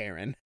being a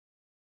Karen.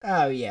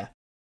 Oh, yeah.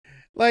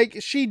 Like,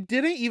 she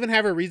didn't even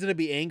have a reason to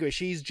be angry.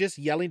 She's just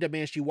yelling to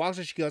man. She walks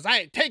and she goes,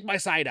 "I take my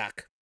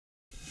Psyduck."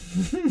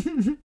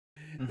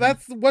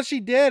 That's what she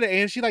did.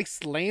 And she like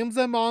slams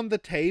them on the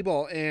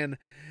table. And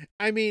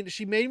I mean,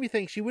 she made me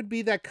think she would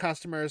be that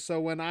customer.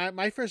 So when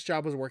my first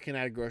job was working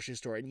at a grocery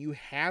store, and you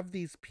have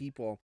these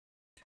people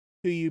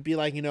who you'd be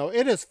like,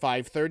 it is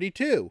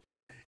 5:32.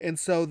 And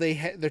so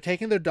they're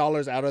taking their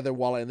dollars out of their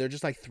wallet and they're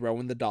just like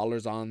throwing the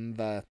dollars on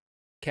the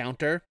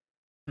counter.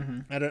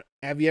 Mm-hmm.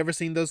 Have you ever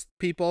seen those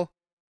people?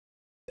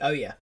 Oh,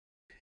 yeah.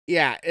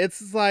 Yeah,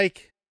 it's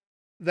like,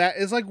 that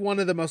is like one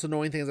of the most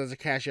annoying things as a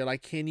cashier.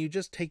 Like, can you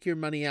just take your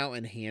money out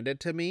and hand it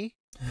to me?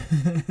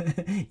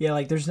 Yeah,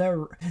 like there's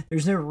no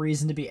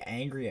reason to be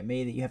angry at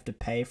me that you have to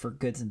pay for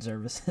goods and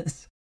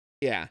services.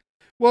 Yeah.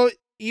 Well,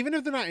 even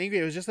if they're not angry,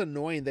 it was just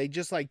annoying. They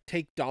just like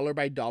take dollar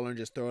by dollar and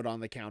just throw it on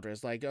the counter.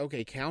 It's like,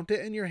 okay, count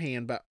it in your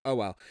hand, but oh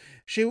well.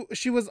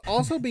 She was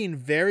also being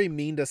very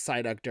mean to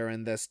Psyduck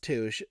during this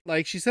too.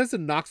 She says to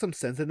knock some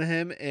sense into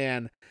him,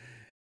 and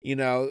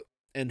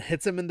and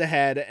hits him in the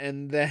head,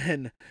 and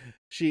then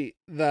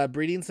the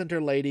breeding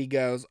center lady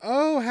goes,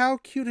 "Oh, how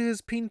cute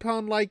his ping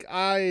pong like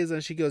eyes,"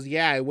 and she goes,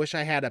 "Yeah, I wish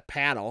I had a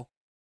paddle."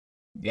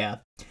 Yeah.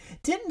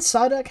 Didn't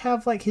Psyduck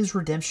have like his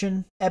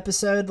redemption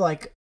episode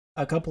like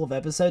a couple of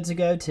episodes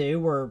ago too,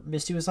 where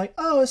Misty was like,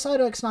 "Oh,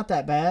 Psyduck's not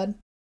that bad."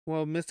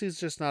 Well, Misty's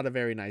just not a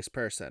very nice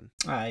person.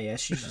 Ah, yeah,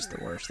 she's just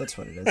the worst. That's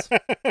what it is.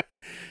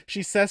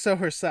 She says so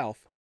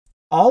herself.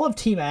 All of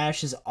Team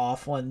Ash is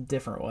awful in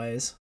different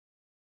ways.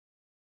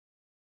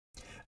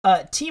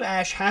 Team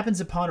Ash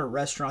happens upon a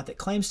restaurant that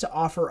claims to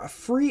offer a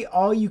free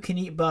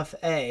all-you-can-eat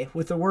buffet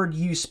with the word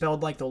 "you"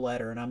 spelled like the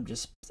letter, and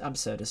I'm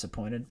so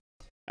disappointed.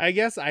 I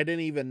guess I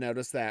didn't even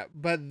notice that.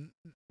 But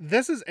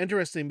this is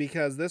interesting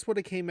because this would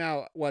have came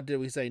out, what did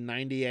we say,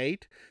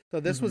 98? So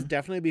this was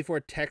definitely before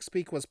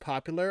TextSpeak was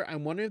popular.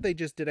 I'm wondering if they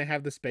just didn't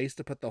have the space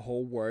to put the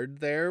whole word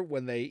there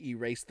when they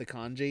erased the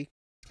kanji.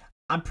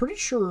 I'm pretty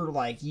sure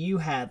like you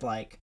had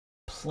like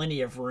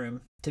plenty of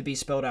room to be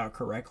spelled out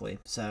correctly,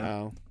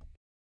 so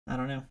I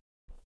don't know.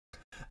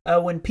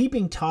 When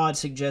Peeping Todd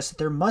suggests that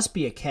there must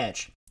be a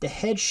catch, the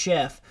head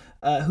chef,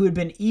 who had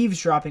been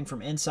eavesdropping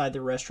from inside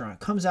the restaurant,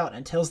 comes out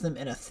and tells them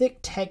in a thick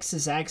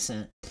Texas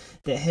accent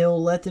that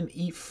he'll let them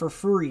eat for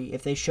free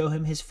if they show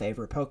him his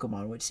favorite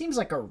Pokemon, which seems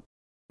like a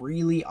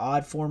really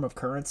odd form of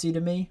currency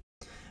to me.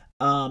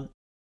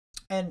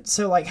 And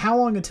so, like, how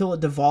long until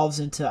it devolves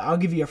into, "I'll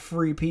give you a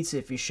free pizza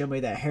if you show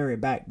me that hairy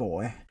back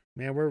boy"?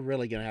 Man, we're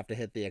really going to have to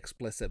hit the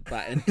explicit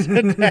button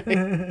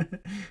today.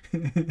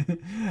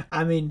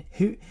 I mean,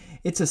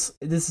 this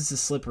is a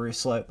slippery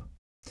slope.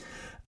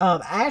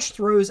 Ash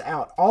throws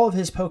out all of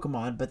his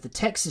Pokemon, but the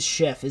Texas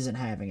chef isn't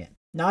having it.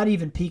 Not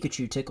even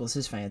Pikachu tickles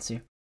his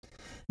fancy.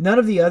 None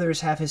of the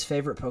others have his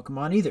favorite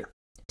Pokemon either.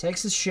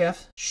 Texas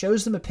chef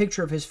shows them a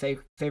picture of his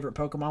favorite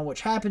Pokemon,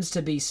 which happens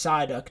to be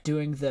Psyduck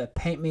doing the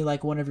 "paint me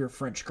like one of your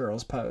French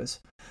girls" pose.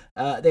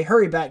 They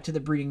hurry back to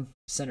the breeding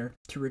center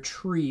to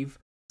retrieve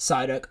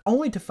Psyduck,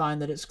 only to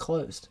find that it's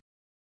closed.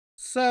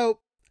 So,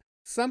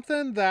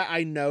 something that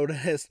I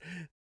noticed,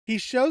 he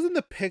shows him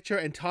the picture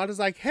and Todd is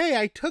like, "Hey,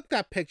 I took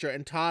that picture."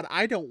 And Todd,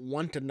 I don't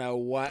want to know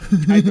what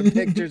type of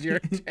pictures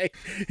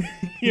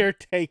you're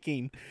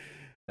taking.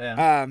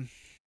 Yeah.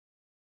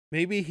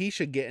 Maybe he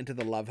should get into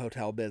the Love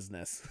Hotel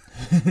business.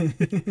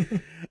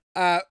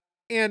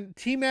 And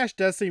Team Ash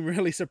does seem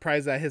really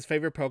surprised that his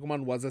favorite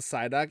Pokemon was a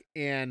Psyduck.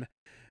 And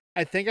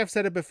I think I've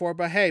said it before,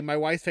 but hey, my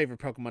wife's favorite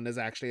Pokemon is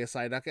actually a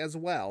Psyduck as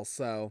well.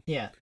 So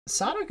yeah,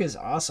 Psyduck is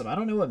awesome. I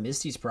don't know what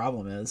Misty's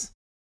problem is.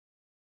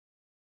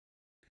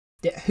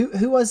 Yeah,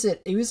 who was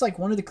it? It was like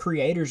one of the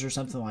creators or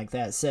something like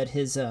that said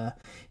his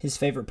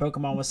favorite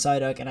Pokemon was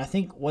Psyduck, and I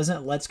think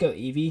wasn't Let's Go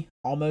Eevee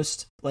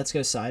almost Let's Go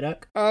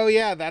Psyduck? Oh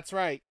yeah, that's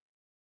right.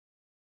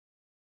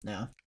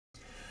 No.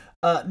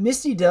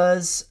 Misty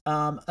does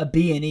a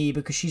B&E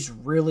because she's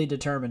really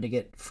determined to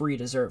get free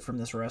dessert from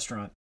this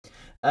restaurant.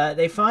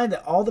 They find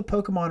that all the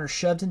Pokemon are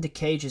shoved into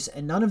cages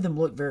and none of them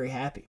look very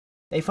happy.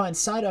 They find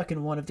Psyduck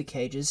in one of the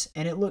cages,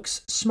 and it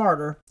looks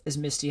smarter, as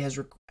Misty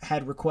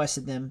had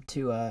requested them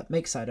to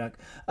make Psyduck,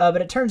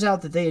 but it turns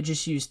out that they had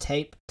just used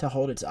tape to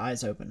hold its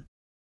eyes open.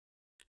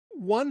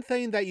 One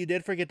thing that you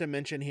did forget to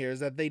mention here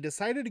is that they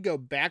decided to go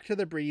back to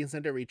the breeding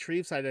center,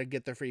 retrieve Psyduck,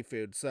 get their free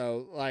food.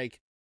 So, like,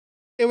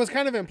 it was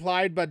kind of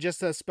implied, but just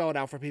to spell it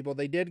out for people,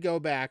 they did go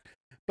back,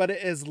 but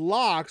it is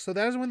locked. So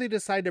that is when they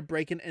decide to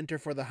break and enter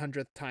for the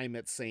 100th time,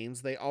 it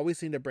seems. They always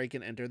seem to break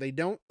and enter. They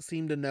don't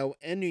seem to know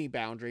any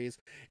boundaries,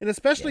 and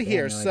especially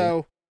here.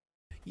 So,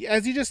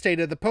 as you just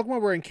stated, the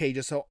Pokemon were in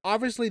cages, so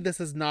obviously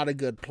this is not a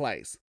good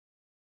place.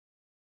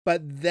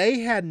 But they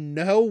had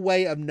no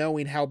way of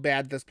knowing how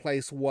bad this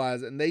place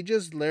was, and they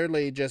just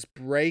literally just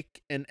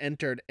break and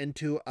entered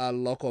into a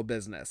local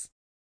business.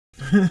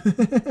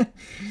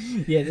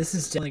 Yeah, this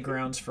is definitely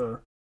grounds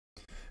for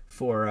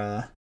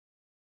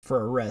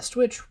arrest,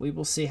 which we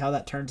will see how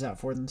that turns out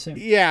for them soon.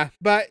 Yeah,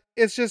 but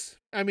it's just,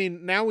 I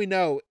mean, now we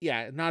know,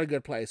 yeah, not a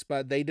good place,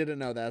 but they didn't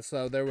know that,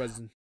 so there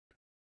was...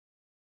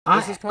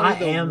 This is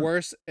probably the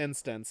worst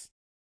instance.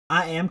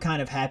 I am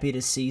kind of happy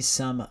to see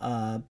some,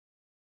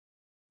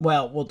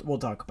 well, we'll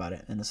talk about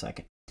it in a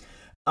second.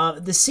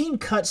 The scene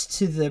cuts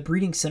to the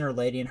breeding center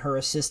lady and her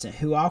assistant,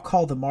 who I'll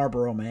call the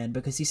Marlboro Man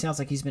because he sounds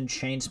like he's been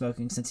chain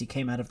smoking since he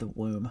came out of the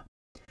womb.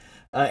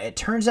 It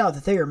turns out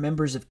that they are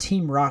members of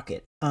Team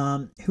Rocket,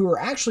 who are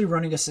actually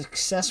running a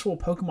successful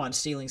Pokemon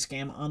stealing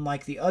scam,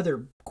 unlike the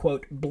other,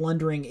 quote,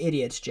 blundering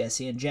idiots,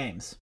 Jesse and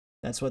James.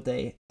 That's what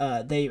they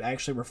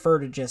actually refer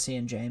to Jesse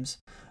and James,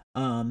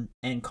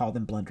 and call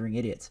them blundering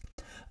idiots.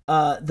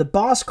 The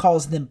boss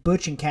calls them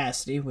Butch and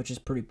Cassidy, which is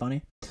pretty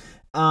funny.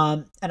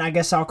 And I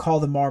guess I'll call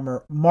the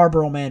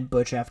Marlboro Man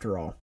Butch after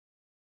all.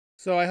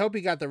 So I hope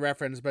you got the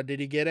reference, but did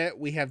you get it?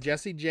 We have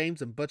Jesse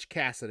James and Butch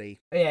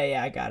Cassidy.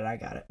 Yeah, I got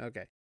it.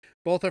 Okay.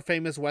 Both are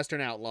famous Western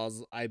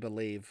outlaws, I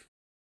believe.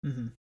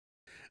 Mm-hmm.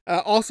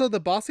 Also, the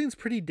boss seems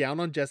pretty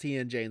down on Jesse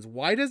and James.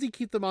 Why does he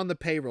keep them on the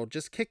payroll?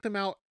 Just kick them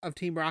out of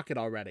Team Rocket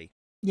already.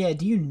 Yeah,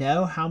 do you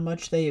know how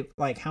much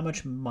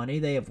money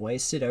they have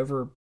wasted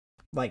over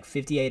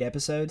 58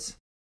 episodes?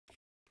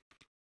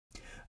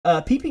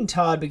 Peeping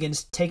Todd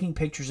begins taking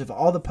pictures of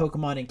all the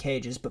Pokemon in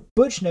cages, but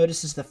Butch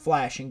notices the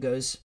flash and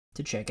goes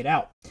to check it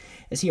out.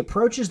 As he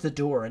approaches the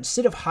door,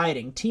 instead of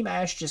hiding, Team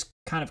Ash just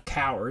kind of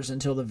cowers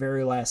until the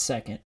very last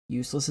second.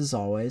 Useless as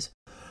always.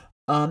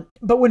 But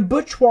when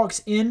Butch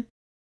walks in,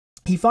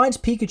 he finds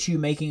Pikachu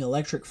making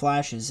electric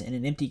flashes in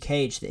an empty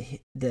cage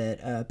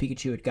that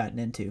Pikachu had gotten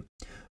into.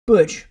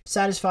 Butch,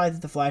 satisfied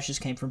that the flashes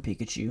came from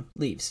Pikachu,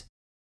 leaves.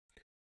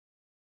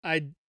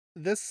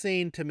 This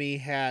scene to me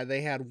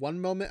had one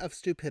moment of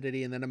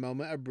stupidity and then a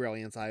moment of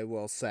brilliance, I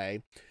will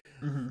say.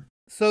 Mm-hmm.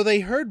 So they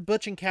heard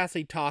Butch and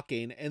Cassie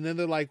talking, and then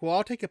they're like, well,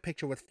 I'll take a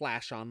picture with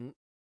flash on.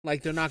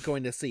 Like, they're not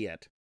going to see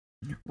it.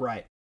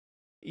 Right.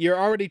 You're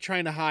already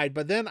trying to hide,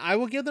 but then I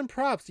will give them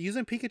props.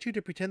 Using Pikachu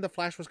to pretend the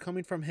flash was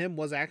coming from him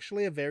was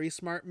actually a very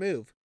smart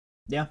move.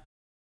 Yeah,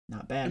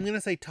 not bad. I'm going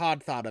to say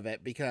Todd thought of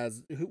it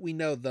because we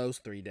know those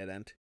three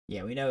didn't.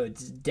 Yeah, we know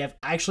it's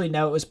actually,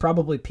 no, it was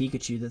probably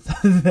Pikachu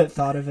that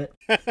thought of it.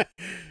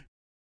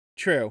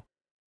 True.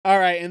 All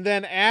right, and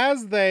then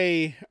as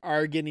they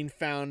are getting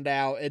found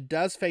out, it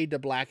does fade to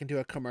black into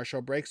a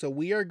commercial break, so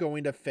we are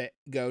going to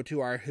go to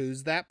our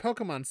Who's That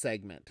Pokemon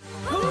segment.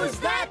 Who's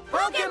that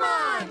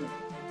Pokemon?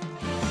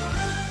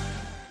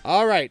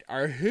 All right,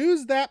 our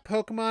Who's That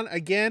Pokemon.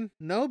 Again,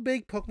 no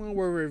big Pokemon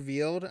were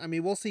revealed. I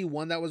mean, we'll see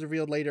one that was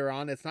revealed later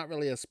on. It's not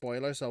really a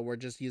spoiler, so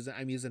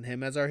I'm using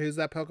him as our Who's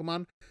That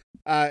Pokemon.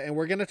 And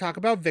we're going to talk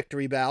about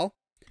Victory Bell,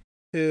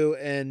 who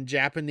in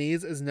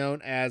Japanese is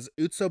known as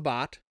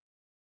Utsobat.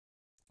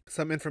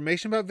 Some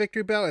information about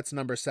Victory Bell. It's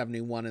number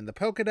 71 in the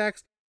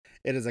Pokedex.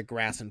 It is a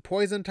grass and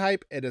poison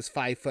type. It is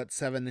 5 foot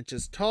 7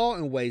 inches tall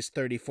and weighs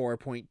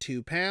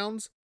 34.2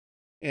 pounds.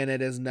 And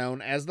it is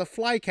known as the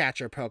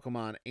Flycatcher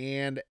Pokemon,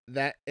 and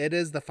that it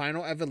is the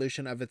final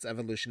evolution of its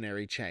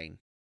evolutionary chain.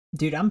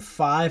 Dude, I'm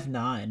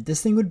 5'9".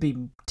 This thing would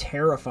be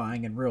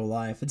terrifying in real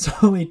life. It's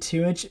only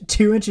 2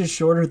 inches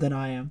shorter than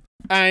I am.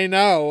 I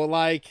know,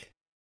 like...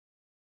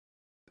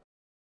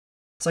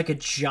 It's like a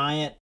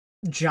giant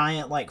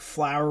like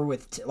flower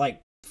with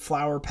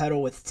flower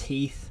petal with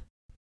teeth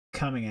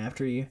coming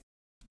after you.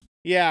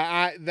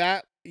 Yeah,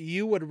 that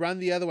you would run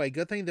the other way.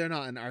 Good thing they're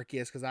not in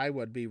Arceus, because I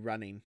would be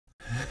running.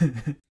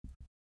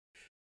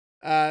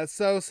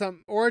 So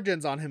some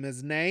origins on him.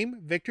 His name,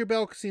 Victory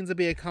Bell, seems to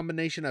be a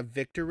combination of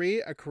victory,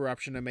 a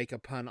corruption to make a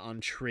pun on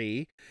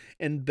tree,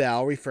 and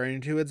bell, referring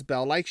to its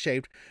bell-like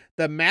shape.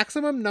 The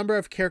maximum number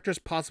of characters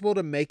possible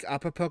to make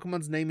up a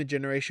Pokemon's name in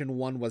Generation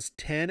 1 was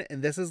 10,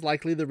 and this is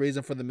likely the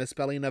reason for the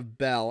misspelling of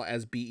Bell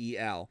as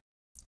B-E-L.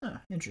 Oh,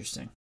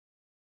 interesting.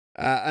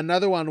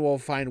 Another one we'll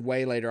find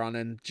way later on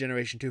in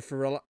Generation 2,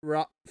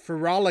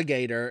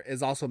 Feraligatr,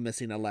 is also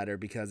missing a letter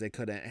because it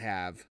couldn't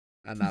have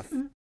enough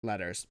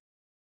letters.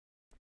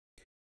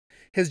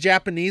 His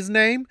Japanese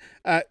name,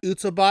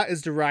 Utsobat,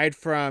 is derived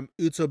from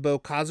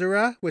Utsubo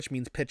Kazura, which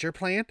means pitcher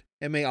plant.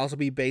 It may also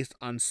be based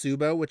on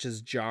Subo, which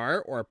is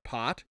jar or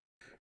pot,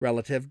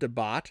 relative to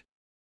bot.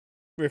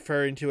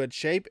 Referring to its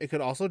shape, it could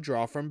also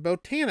draw from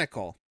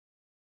botanical.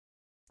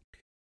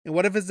 And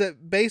what if is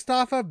it based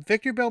off of?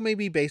 Victory Bell may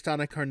be based on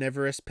a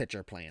carnivorous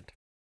pitcher plant.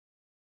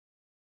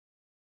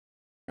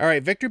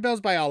 Alright, Victory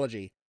Bell's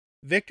biology.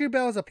 Victory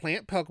Bell is a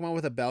plant Pokemon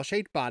with a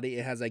bell-shaped body.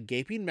 It has a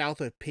gaping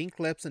mouth with pink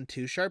lips and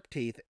 2 sharp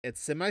teeth.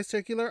 Its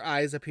semicircular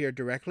eyes appear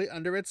directly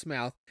under its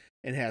mouth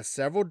and has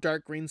several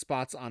dark green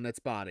spots on its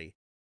body.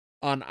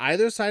 On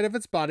either side of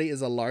its body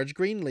is a large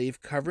green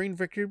leaf. Covering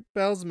Victory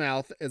Bell's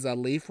mouth is a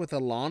leaf with a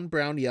long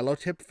brown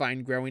yellow-tipped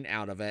vine growing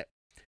out of it.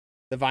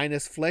 The vine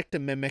is flicked to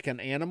mimic an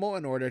animal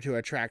in order to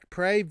attract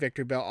prey.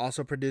 Victory Bell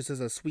also produces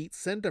a sweet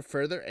scent to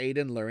further aid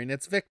in luring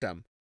its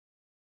victim.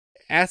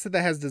 Acid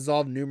that has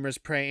dissolved numerous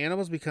prey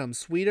animals becomes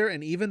sweeter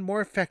and even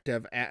more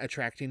effective at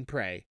attracting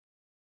prey.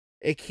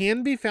 It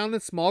can be found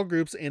in small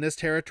groups and is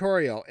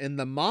territorial. In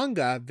the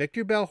manga,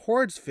 Victory Bell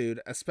hoards food,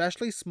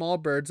 especially small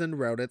birds and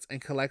rodents, and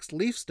collects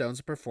leaf stones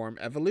to perform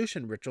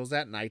evolution rituals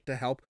at night to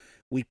help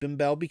Weepin'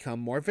 Bell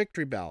become more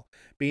Victory Bell.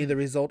 Being the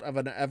result of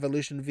an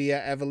evolution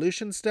via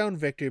evolution stone,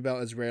 Victory Bell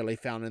is rarely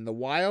found in the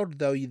wild,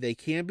 though they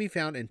can be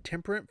found in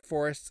temperate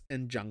forests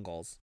and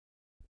jungles.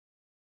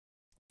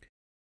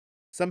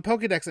 Some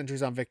Pokedex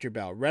entries on Victory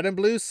Bell. Red and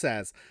Blue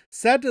says,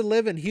 said to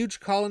live in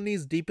huge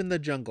colonies deep in the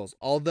jungles,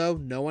 although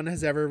no one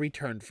has ever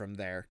returned from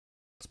there.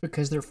 It's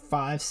because they're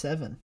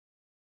 5'7".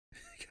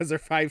 Because they're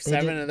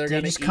 5'7" and they're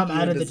going to just come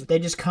out of they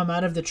just come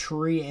out of the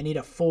tree and eat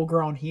a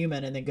full-grown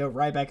human and then go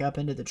right back up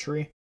into the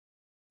tree.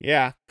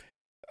 Yeah.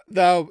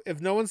 Though, if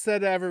no one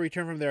said to ever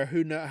return from there,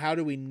 how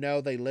do we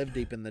know they live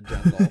deep in the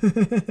jungle?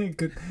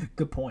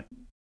 Good point.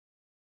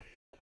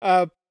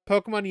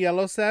 Pokemon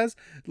Yellow says,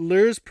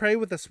 lures prey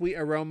with a sweet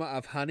aroma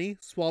of honey.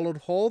 Swallowed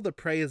whole, the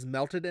prey is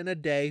melted in a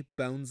day,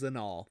 bones and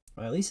all.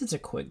 Well, at least it's a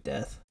quick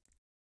death.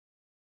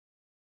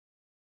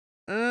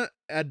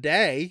 A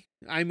day?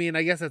 I mean,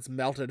 I guess it's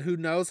melted. Who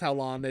knows how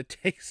long it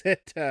takes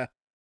it to...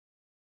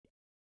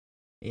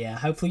 Yeah,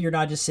 hopefully you're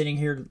not just sitting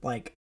here,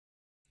 like,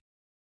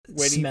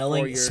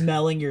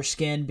 smelling your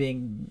skin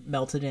being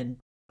melted in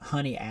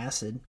honey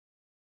acid.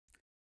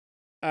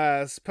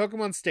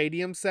 Pokemon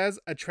Stadium says,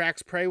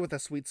 attracts prey with a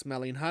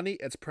sweet-smelling honey.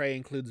 Its prey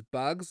includes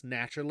bugs,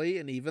 naturally,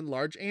 and even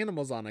large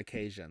animals on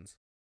occasions.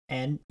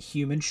 And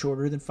human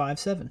shorter than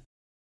 5'7".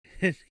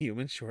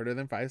 Human shorter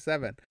than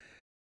 5'7".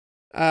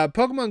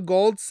 Pokemon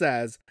Gold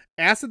says,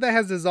 acid that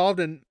has dissolved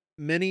in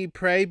many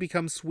prey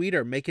becomes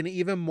sweeter, making it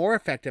even more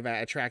effective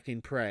at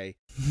attracting prey.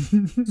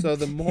 So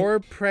the more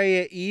prey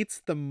it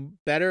eats, the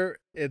better,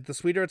 the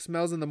sweeter it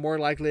smells, and the more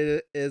likely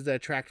it is to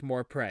attract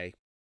more prey.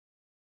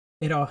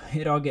 It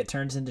all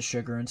turns into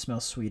sugar and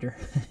smells sweeter.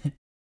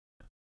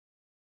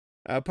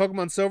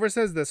 Pokemon Silver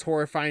says this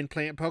horrifying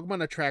plant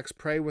Pokemon attracts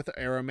prey with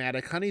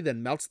aromatic honey,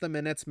 then melts them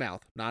in its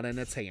mouth, not in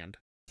its hand.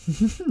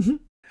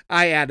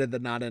 I added the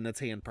not in its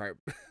hand part.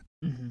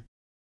 Mm-hmm.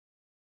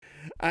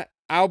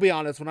 I'll be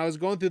honest, when I was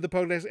going through the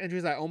Pokedex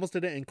entries, I almost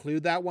didn't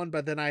include that one,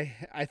 but then I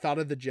thought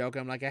of the joke.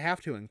 I'm like, I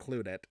have to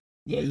include it.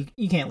 Yeah,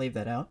 you can't leave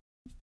that out.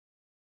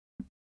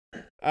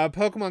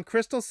 Pokemon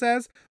Crystal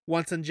says,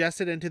 once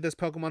ingested into this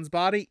Pokemon's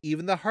body,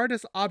 even the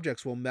hardest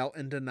objects will melt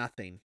into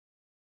nothing.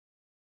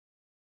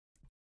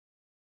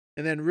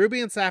 And then Ruby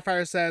and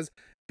Sapphire says,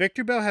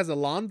 Victreebel has a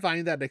long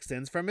vine that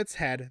extends from its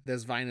head.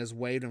 This vine is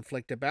waved and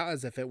flicked about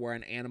as if it were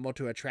an animal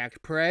to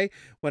attract prey.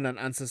 When an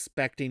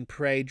unsuspecting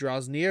prey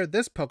draws near,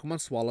 this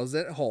Pokemon swallows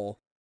it whole.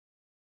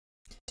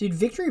 Dude,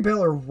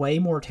 Victreebel are way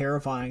more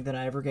terrifying than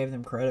I ever gave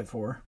them credit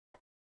for.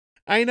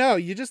 I know,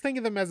 you just think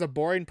of them as a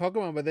boring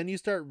Pokemon, but then you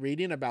start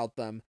reading about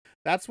them.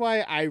 That's why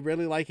I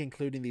really like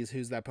including these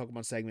Who's That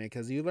Pokemon segment,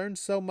 because you learn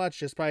so much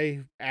just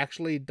by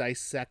actually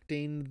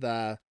dissecting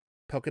the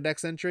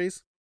Pokedex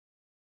entries.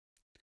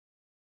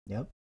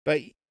 Yep.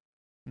 But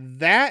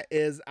that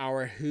is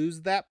our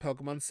Who's That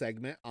Pokemon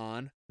segment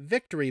on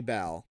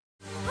Victreebel.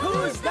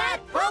 Who's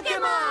that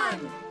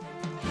Pokemon?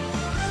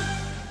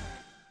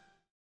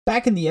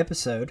 Back in the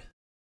episode,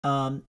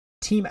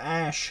 Team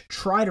Ash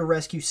try to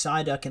rescue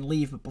Psyduck and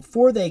leave, but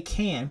before they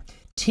can,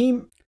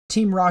 Team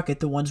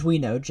Rocket, the ones we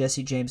know,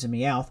 Jesse, James, and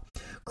Meowth,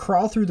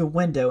 crawl through the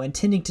window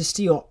intending to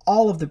steal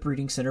all of the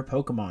Breeding Center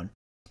Pokemon.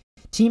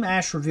 Team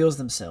Ash reveals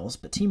themselves,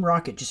 but Team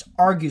Rocket just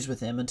argues with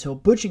them until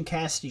Butch and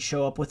Cassidy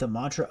show up with a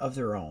mantra of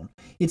their own.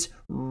 It's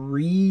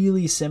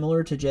really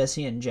similar to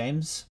Jesse and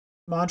James'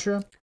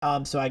 mantra.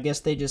 So I guess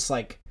they just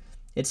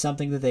it's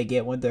something that they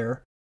get when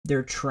they're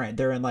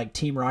in like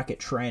Team Rocket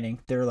training.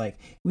 They're like,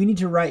 we need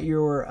to write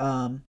your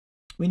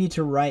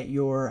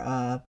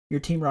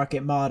Team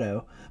Rocket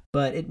motto,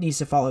 but it needs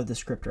to follow the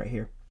script right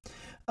here.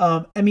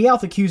 And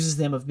Meowth accuses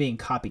them of being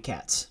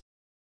copycats.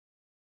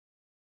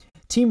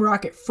 Team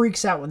Rocket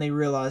freaks out when they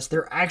realize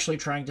they're actually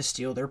trying to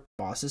steal their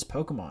boss's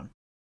Pokemon.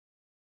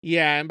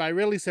 Yeah, and by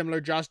really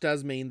similar, Josh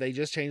does mean they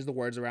just changed the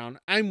words around.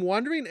 I'm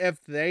wondering if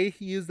they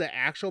used the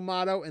actual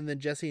motto and then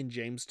Jesse and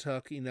James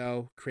took,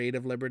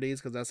 creative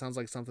liberties, because that sounds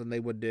like something they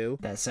would do.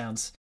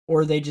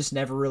 Or they just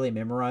never really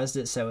memorized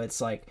it, so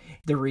it's like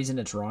the reason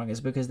it's wrong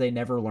is because they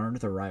never learned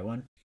the right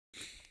one.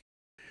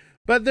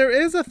 But there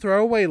is a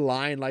throwaway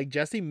line, like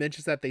Jesse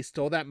mentions that they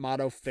stole that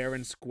motto fair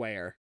and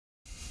square.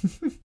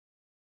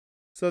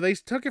 So they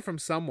took it from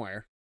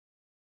somewhere.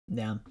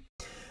 Yeah.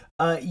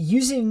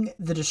 Using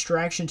the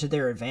distraction to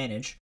their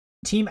advantage,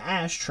 Team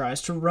Ash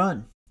tries to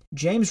run.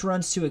 James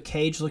runs to a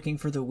cage looking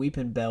for the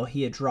Weepinbell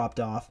he had dropped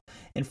off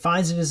and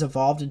finds it has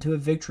evolved into a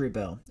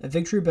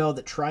Victreebel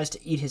that tries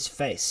to eat his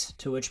face,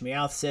 to which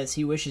Meowth says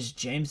he wishes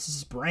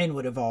James's brain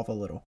would evolve a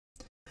little.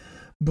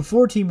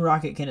 Before Team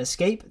Rocket can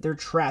escape, they're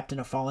trapped in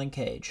a falling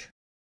cage.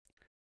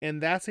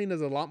 And that scene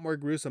is a lot more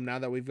gruesome now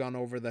that we've gone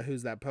over the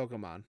Who's That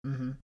Pokemon.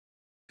 Mm-hmm.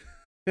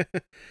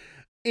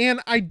 And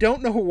I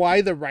don't know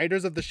why the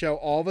writers of the show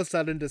all of a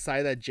sudden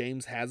decide that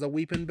James has a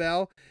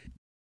Weepinbell.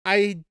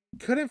 I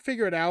couldn't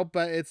figure it out,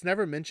 but it's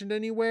never mentioned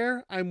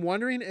anywhere. I'm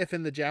wondering if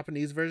in the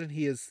Japanese version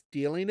he is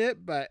stealing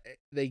it, but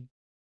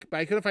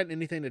I couldn't find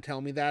anything to tell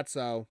me that,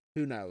 so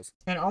who knows.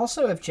 And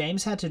also, if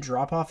James had to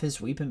drop off his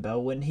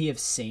Weepinbell, wouldn't he have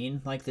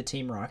seen the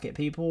Team Rocket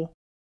people?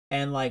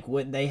 And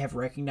wouldn't they have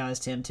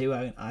recognized him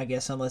too? I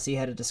guess unless he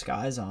had a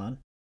disguise on.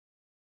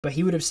 But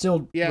he would have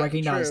still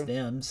recognized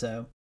them,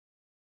 so...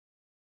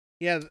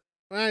 Yeah,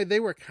 they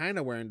were kind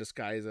of wearing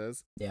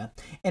disguises. Yeah.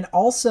 And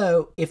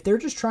also, if they're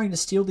just trying to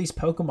steal these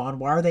Pokemon,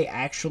 why are they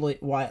actually...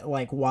 Why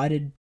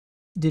did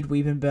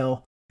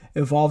Weepinbell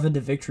evolve into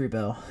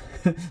Victreebel?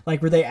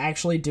 Were they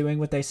actually doing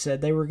what they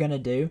said they were going to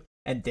do,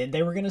 and then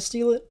they were going to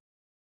steal it?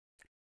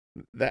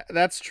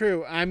 That's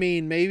true. I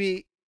mean,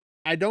 maybe...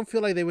 I don't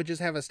feel like they would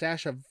just have a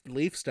stash of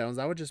leaf stones.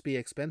 That would just be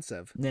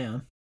expensive. Yeah.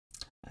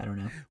 I don't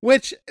know.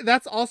 Which,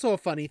 that's also a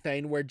funny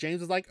thing where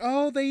James was like,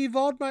 oh, they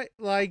evolved my...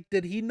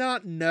 did he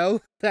not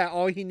know that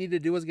all he needed to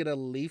do was get a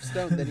leaf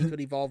stone, then he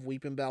could evolve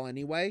Weepinbell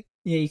anyway?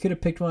 Yeah, you could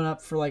have picked one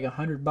up for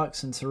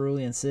 $100 in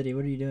Cerulean City.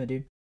 What are you doing,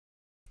 dude?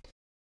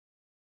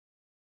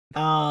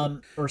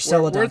 Or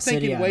Celadon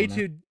City,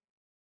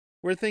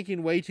 We're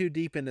thinking way too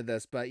deep into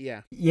this, but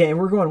yeah. Yeah,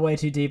 we're going way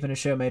too deep in a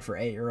show made for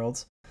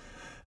 8-year-olds.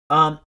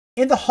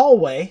 In the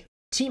hallway,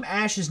 Team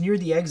Ash is near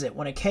the exit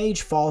when a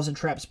cage falls and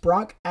traps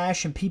Brock,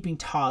 Ash, and Peeping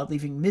Todd,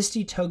 leaving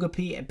Misty,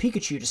 Togepi, and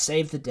Pikachu to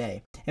save the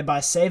day. And by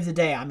save the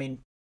day, I mean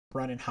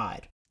run and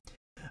hide.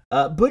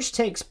 Butch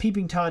takes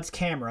Peeping Todd's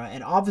camera,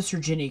 and Officer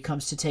Jenny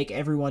comes to take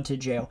everyone to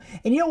jail.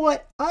 And you know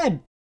what?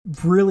 I'm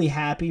really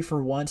happy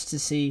for once to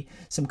see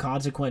some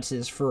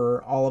consequences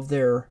for all of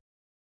their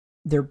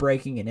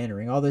breaking and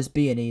entering, all those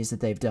B&Es that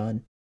they've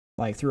done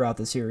like throughout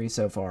the series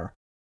so far.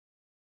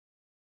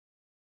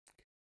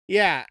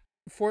 Yeah,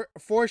 for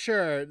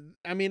sure.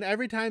 I mean,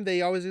 every time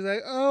they always be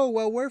like, "Oh,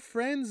 well, we're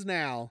friends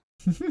now."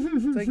 It's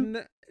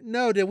like,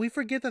 no, did we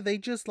forget that they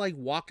just like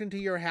walked into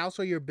your house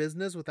or your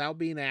business without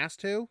being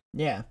asked to?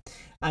 Yeah.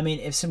 I mean,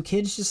 if some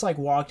kids just like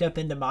walked up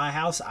into my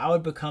house, I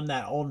would become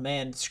that old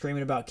man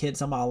screaming about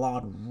kids on my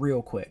lawn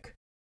real quick.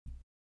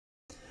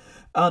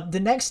 The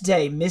next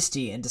day,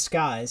 Misty, in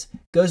disguise,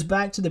 goes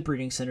back to the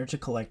breeding center to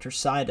collect her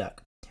Psyduck.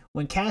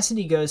 When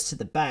Cassidy goes to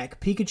the back,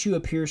 Pikachu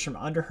appears from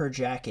under her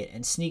jacket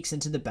and sneaks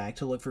into the back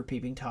to look for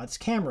Peeping Todd's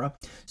camera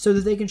so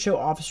that they can show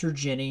Officer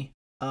Jenny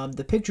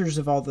the pictures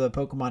of all the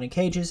Pokemon in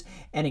cages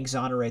and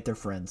exonerate their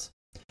friends.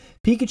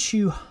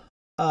 Pikachu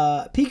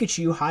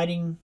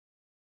hiding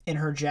in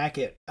her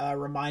jacket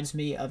reminds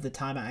me of the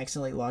time I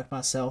accidentally locked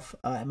myself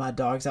and my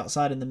dogs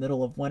outside in the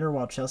middle of winter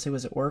while Chelsea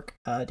was at work.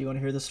 Do you want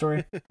to hear the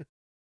story?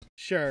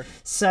 Sure.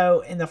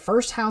 So in the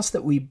first house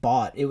that we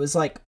bought, it was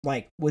like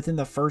within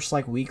the first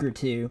like week or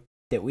two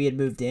that we had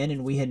moved in,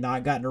 and we had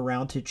not gotten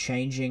around to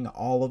changing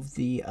all of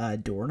the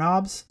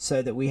doorknobs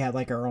so that we had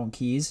like our own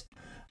keys.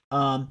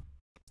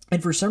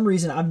 And for some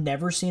reason, I've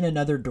never seen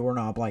another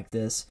doorknob like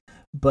this.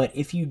 But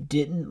if you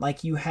didn't,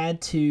 like, you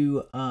had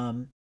to,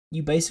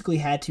 you basically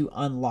had to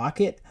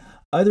unlock it.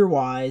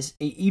 Otherwise,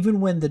 even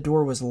when the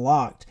door was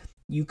locked,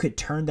 you could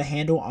turn the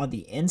handle on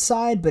the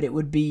inside, but it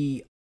would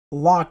be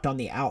locked on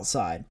the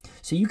outside.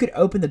 So you could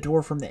open the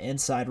door from the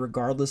inside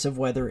regardless of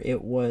whether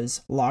it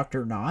was locked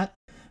or not.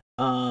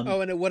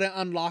 And it wouldn't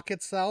unlock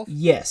itself?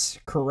 Yes,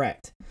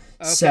 correct.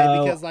 Okay,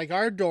 so, because like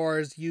our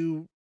doors,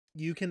 you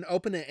can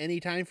open it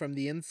anytime from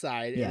the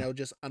inside, Yeah. and it'll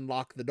just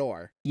unlock the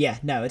door. Yeah,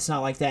 no, it's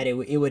not like that.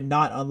 It would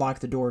not unlock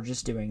the door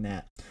just doing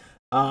that.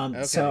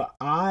 So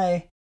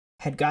I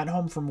had gotten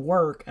home from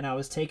work and I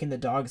was taking the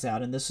dogs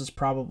out, and this was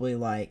probably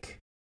like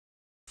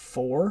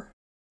 4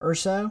 or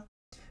so,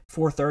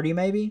 4:30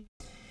 maybe.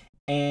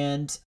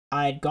 And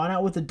I'd gone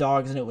out with the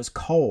dogs and it was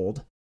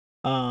cold.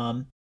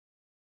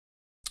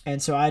 And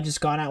so I had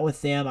just gone out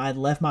with them. I'd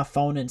left my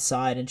phone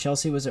inside and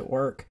Chelsea was at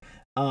work.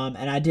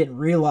 And I didn't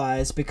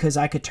realize, because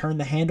I could turn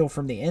the handle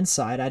from the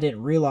inside, I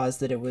didn't realize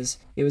that it was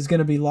going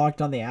to be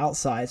locked on the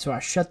outside. So I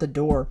shut the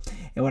door,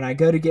 and when I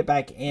go to get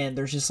back in,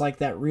 there's just like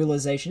that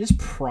realization. It's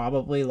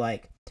probably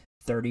like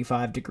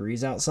 35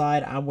 degrees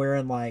outside. I'm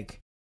wearing like,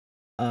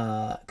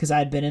 because I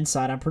had been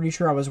inside, I'm pretty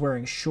sure I was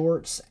wearing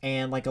shorts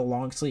and like a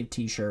long sleeve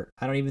t-shirt.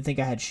 I don't even think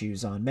I had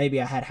shoes on. Maybe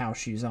I had house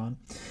shoes on.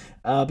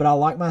 But I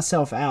locked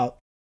myself out,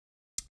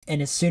 and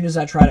as soon as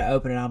I try to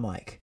open it, I'm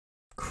like,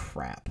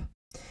 crap.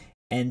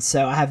 And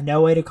so I have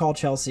no way to call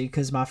Chelsea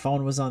because my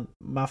phone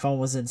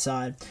was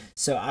inside.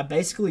 So I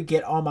basically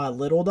get all my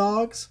little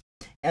dogs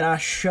and I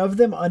shove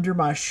them under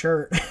my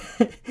shirt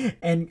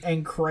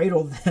and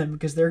cradle them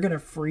because they're gonna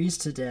freeze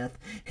to death.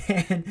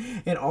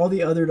 And all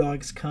the other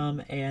dogs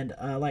come and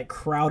like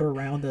crowd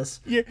around us.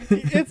 Yeah,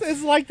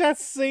 it's like that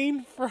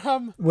scene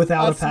from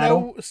Without a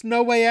Paddle.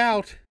 Snow Way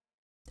Out.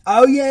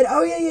 Oh yeah,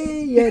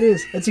 it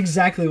is. That's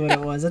exactly what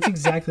it was. That's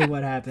exactly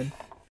what happened.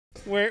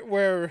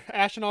 Where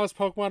Ash and all his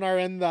Pokemon are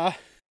in the...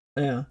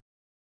 Yeah.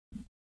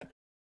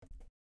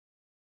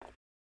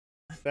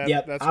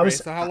 That's great.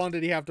 So how long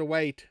did he have to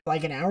wait?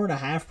 Like an hour and a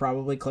half,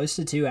 probably, close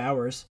to 2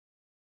 hours.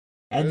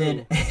 And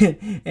Ooh.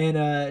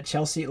 then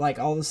Chelsea, like,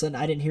 all of a sudden,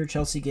 I didn't hear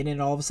Chelsea get in.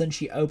 All of a sudden,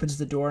 she opens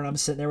the door, and I'm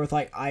sitting there with,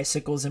 like,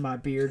 icicles in my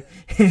beard.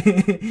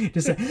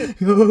 Just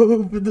like,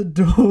 open the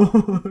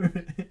door.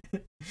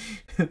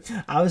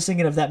 I was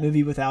thinking of that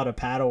movie Without a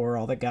Paddle, where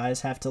all the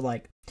guys have to,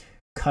 like,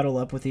 cuddle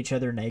up with each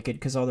other naked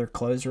because all their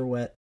clothes are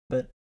wet.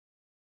 But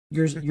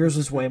yours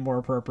was way more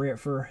appropriate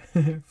for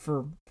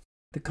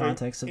the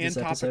context of this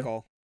episode.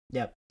 Topical.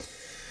 Yep.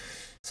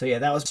 So yeah,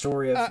 that was the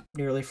story of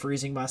nearly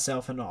freezing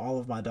myself and all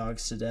of my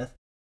dogs to death.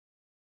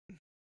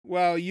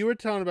 Well, you were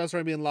telling about a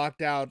story being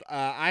locked out.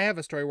 I have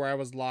a story where I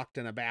was locked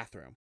in a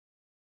bathroom.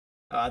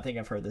 I think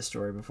I've heard this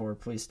story before.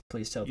 Please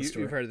tell the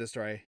story. You've heard of this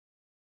story.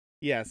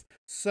 Yes.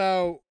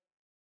 So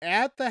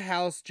at the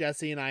house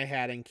Jesse and I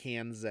had in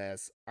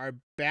Kansas, our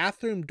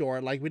bathroom door,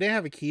 like, we didn't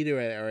have a key to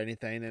it or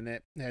anything, and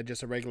it had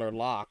just a regular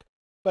lock,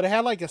 but it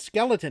had like a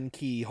skeleton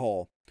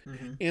keyhole.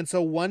 Mm-hmm. And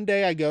so one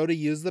day I go to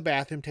use the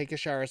bathroom, take a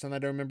shower, so I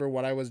don't remember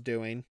what I was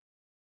doing.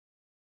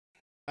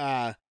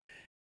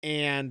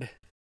 And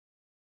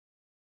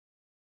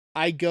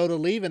I go to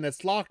leave and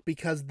it's locked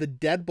because the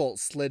deadbolt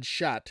slid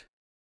shut.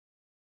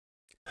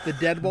 The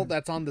deadbolt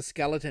that's on the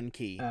skeleton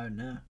key. Oh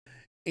no.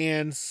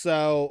 And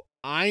so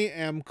I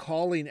am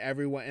calling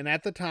everyone. And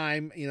at the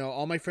time,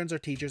 all my friends are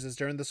teachers. It's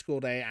during the school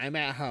day. I'm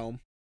at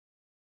home.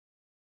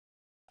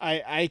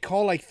 I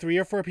call like 3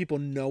 or 4 people.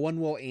 No one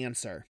will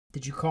answer.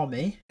 Did you call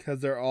me?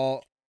 Because they're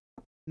all...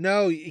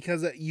 No,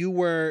 because you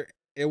were...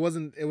 It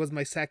was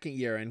my second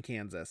year in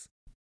Kansas.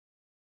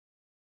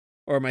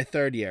 Or my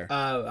third year.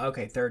 Oh,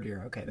 okay, third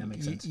year. Okay, that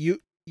makes sense. You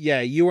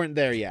weren't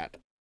there yet.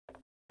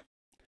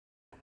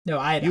 No,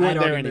 I'd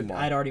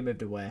already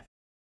moved away.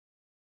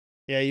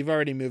 Yeah, you've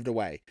already moved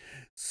away.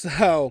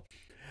 So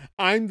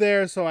I'm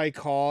there, so I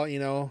call,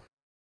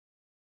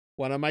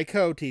 one of my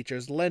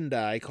co-teachers,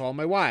 Linda. I call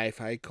my wife.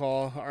 I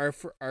call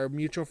our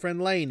mutual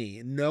friend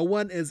Lainey. No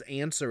one is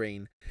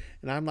answering,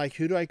 and I'm like,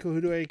 who do I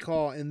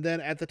call? And then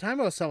at the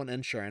time I was selling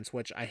insurance,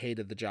 which I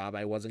hated the job.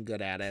 I wasn't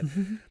good at it.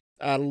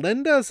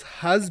 Linda's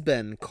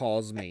husband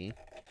calls me,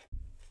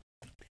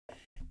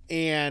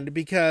 and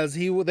because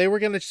they were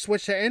going to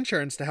switch to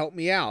insurance to help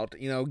me out,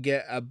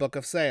 get a book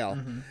of sale,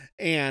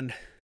 and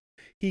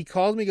he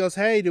calls me, goes,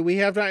 "Hey, do we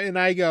have time?" And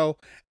I go,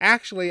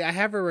 "Actually, I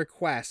have a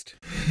request."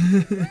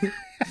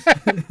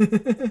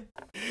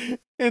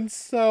 And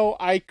so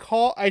I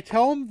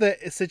tell him the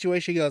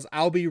situation. He goes,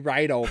 "I'll be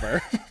right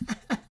over."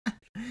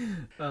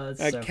 Oh,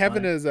 that's so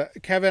Kevin funny.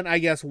 Kevin, I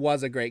guess,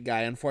 was a great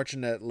guy.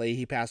 Unfortunately,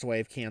 he passed away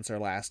of cancer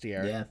last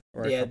year,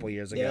 or a couple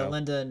years ago. Yeah,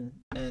 Linda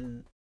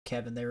and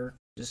Kevin, they were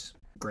just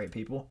great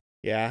people.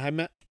 Yeah,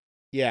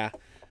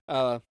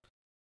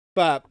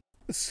 but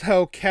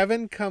so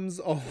Kevin comes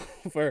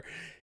over,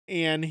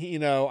 and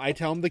I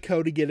tell him the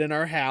code to get in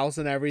our house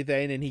and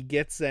everything, and he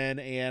gets in,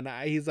 and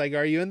he's like,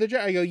 "Are you in the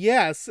job?" I go,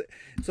 "Yes."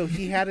 So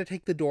he had to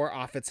take the door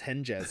off its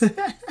hinges.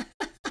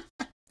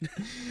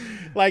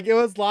 Like, it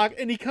was locked,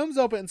 and he comes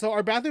open. So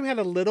our bathroom had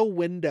a little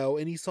window,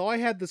 and he saw I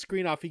had the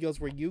screen off. He goes,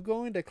 "Were you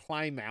going to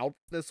climb out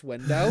this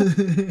window?"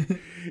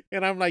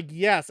 And I'm like,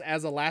 "Yes,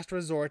 as a last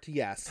resort,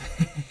 yes."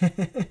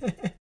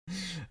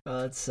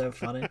 Oh, that's so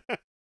funny.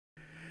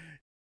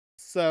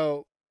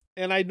 So,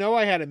 and I know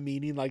I had a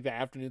meeting like the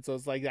afternoon, so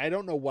it's like, I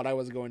don't know what I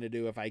was going to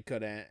do if I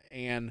couldn't.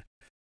 And,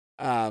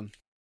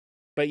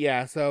 but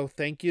yeah, so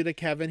thank you to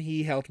Kevin.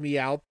 He helped me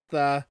out.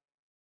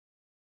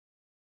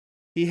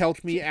 He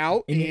helped me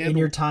out in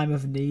your time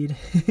of need,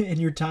 in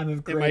your time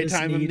of greatest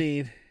in my time of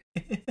need.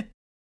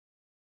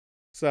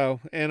 So,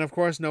 and of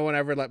course, no one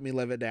ever let me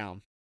live it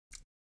down.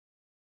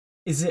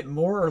 Is it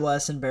more or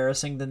less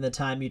embarrassing than the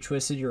time you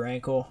twisted your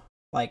ankle,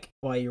 like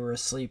while you were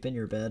asleep in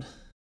your bed?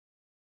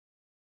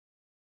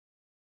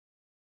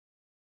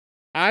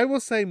 I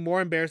will say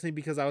more embarrassing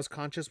because I was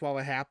conscious while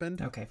it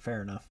happened. Okay,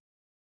 fair enough.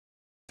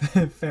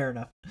 Fair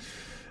enough.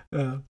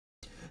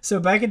 So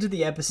back into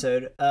the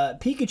episode,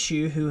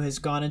 Pikachu, who has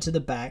gone into the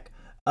back,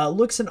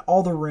 looks in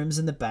all the rooms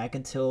in the back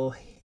until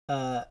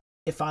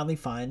it finally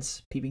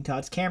finds Peeping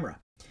Todd's camera.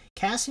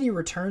 Cassidy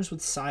returns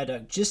with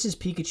Psyduck just as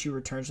Pikachu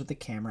returns with the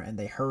camera, and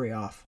they hurry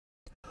off.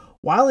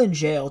 While in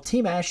jail,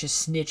 Team Ash is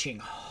snitching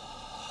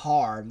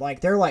hard.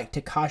 Like, they're like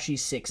Tekashi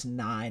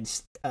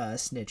 6ix9ine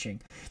snitching.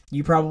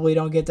 You probably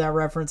don't get that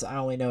reference. I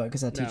only know it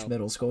because I teach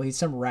middle school. He's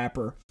some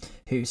rapper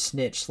who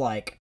snitched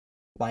like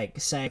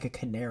sank a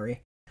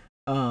canary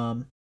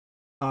on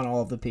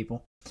all of the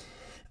people.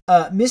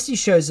 Misty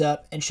shows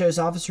up and shows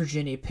Officer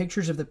Jenny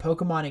pictures of the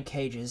Pokemon in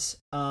cages.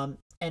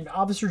 And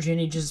Officer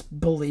Jenny just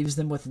believes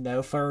them with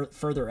no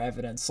further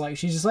evidence. Like,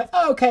 she's just like,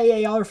 "Oh, okay, yeah,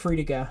 y'all are free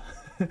to go."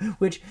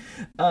 Which,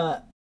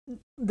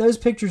 those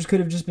pictures could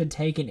have just been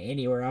taken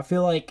anywhere. I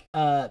feel like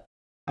that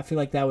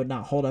would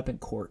not hold up in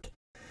court.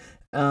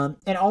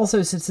 And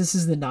also, since this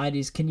is the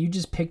 90s, can you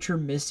just picture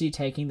Misty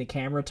taking the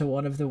camera to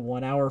one of the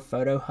 1-hour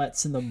photo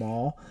huts in the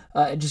mall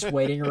and just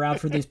waiting around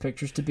for these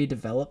pictures to be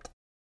developed?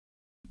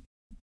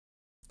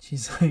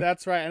 She's like,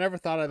 "That's right. I never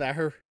thought of that.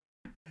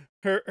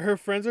 Her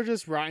friends are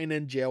just rotting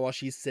in jail while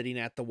she's sitting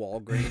at the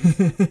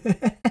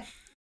Walgreens."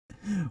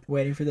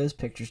 Waiting for those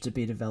pictures to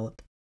be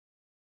developed.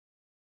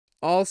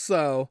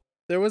 Also,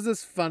 there was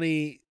this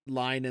funny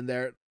line in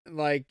there,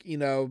 like,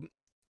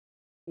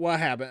 what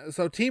happened?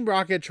 So Team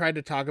Rocket tried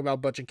to talk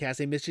about Butch and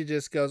Cassie. Misty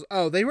just goes,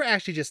 "Oh, they were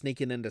actually just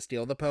sneaking in to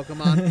steal the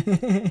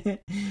Pokemon."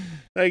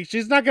 Like,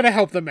 she's not going to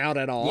help them out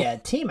at all. Yeah,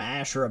 Team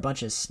Ash are a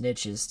bunch of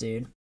snitches,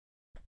 dude.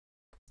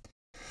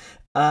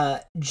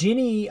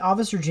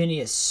 Officer Jenny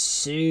is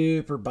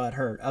super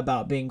butthurt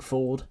about being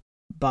fooled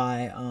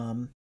by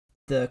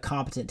the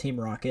competent Team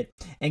Rocket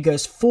and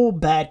goes full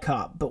bad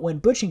cop. But when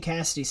Butch and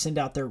Cassidy send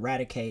out their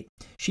Raticate,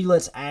 she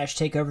lets Ash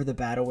take over the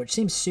battle, which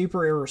seems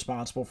super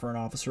irresponsible for an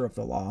officer of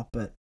the law,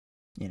 but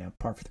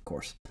par for the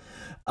course.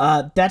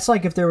 That's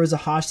like if there was a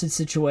hostage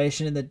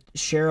situation and the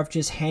sheriff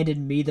just handed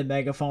me the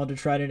megaphone to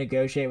try to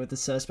negotiate with the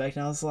suspect,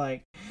 and I was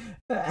like,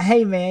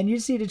 "Hey man, you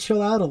just need to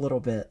chill out a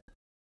little bit.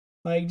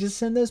 Like, just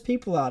send those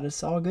people out.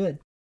 It's all good."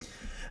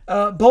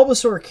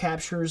 Bulbasaur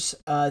captures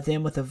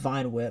them with a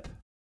Vine Whip.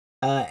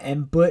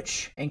 And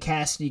Butch and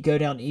Cassidy go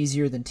down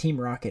easier than Team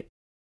Rocket,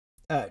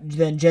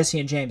 than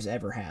Jesse and James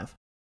ever have.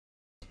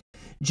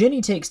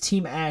 Jenny takes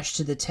Team Ash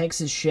to the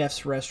Texas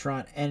Chef's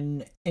restaurant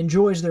and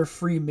enjoys their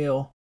free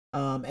meal.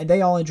 And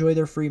they all enjoy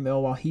their free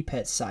meal while he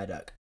pets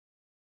Psyduck.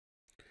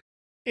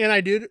 And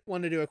I do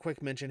want to do a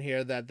quick mention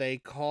here that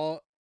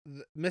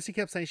Missy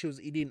kept saying she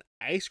was eating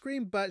ice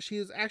cream, but she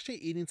was actually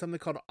eating something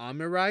called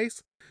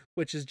omurice,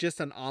 which is just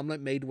an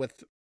omelet made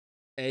with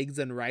eggs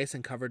and rice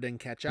and covered in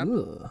ketchup.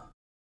 Ooh.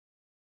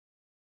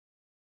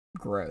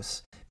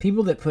 Gross.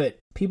 People that put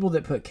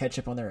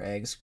ketchup on their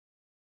eggs,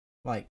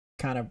 like,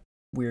 kind of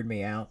weird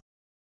me out.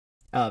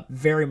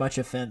 Very much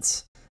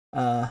offense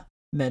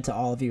meant to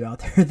all of you out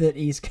there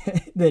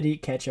that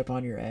eat ketchup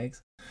on your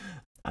eggs.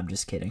 I'm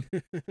just kidding.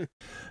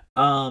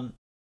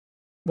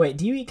 Wait,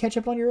 do you eat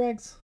ketchup on your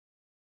eggs?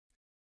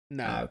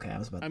 No. Okay, I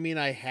was about. I mean,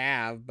 I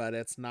have, but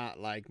it's not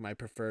like my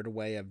preferred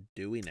way of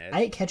doing it.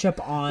 I ate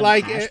ketchup on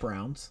Like hash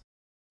browns.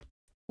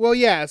 Well,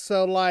 yeah.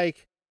 So,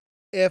 like,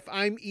 if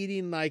I'm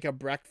eating like a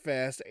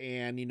breakfast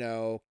and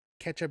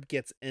ketchup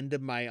gets into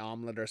my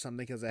omelet or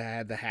something because I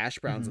had the hash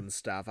browns and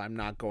stuff, I'm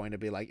not going to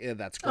be like, ew,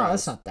 that's gross. Oh,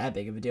 that's not that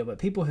big of a deal. But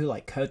people who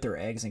like coat their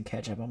eggs in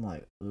ketchup, I'm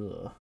like,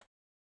 ugh.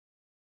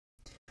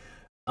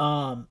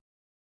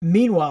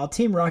 Meanwhile,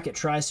 Team Rocket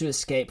tries to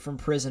escape from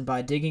prison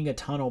by digging a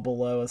tunnel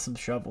below with some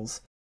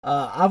shovels.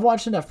 I've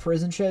watched enough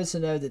prison shows to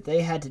know that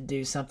they had to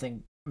do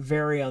something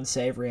very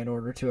unsavory in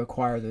order to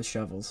acquire those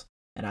shovels,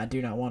 and I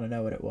do not want to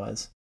know what it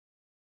was.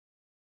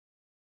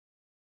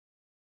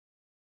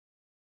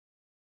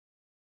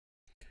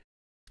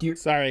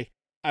 Sorry,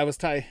 I was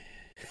typing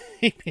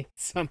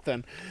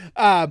something.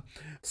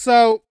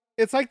 So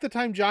it's like the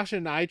time Josh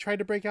and I tried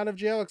to break out of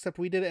jail, except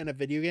we did it in a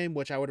video game,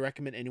 which I would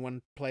recommend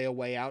anyone play A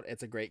Way Out.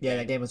 It's a great game. Yeah,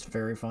 that game was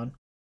very fun.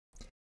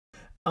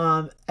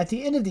 At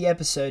the end of the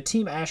episode,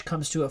 Team Ash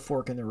comes to a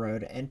fork in the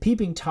road, and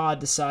Peeping Todd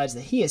decides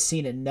that he has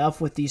seen enough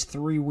with these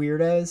three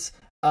weirdos,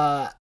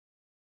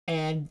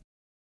 and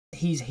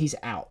he's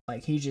out.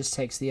 Like, he just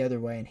takes the other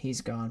way, and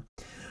he's gone.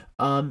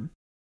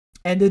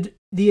 And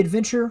the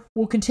adventure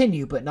will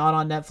continue, but not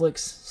on Netflix,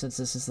 since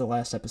this is the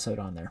last episode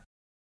on there.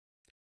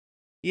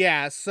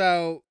 Yeah,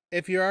 so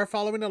if you are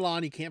following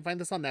along, you can't find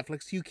this on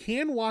Netflix. You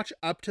can watch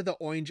up to the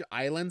Orange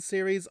Island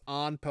series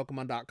on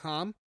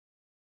Pokemon.com.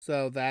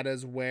 So that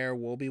is where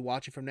we'll be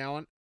watching from now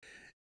on.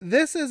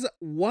 This is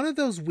one of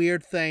those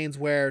weird things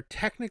where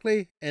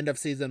technically end of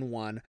season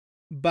 1,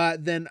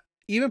 but then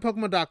even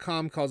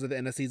Pokemon.com calls it the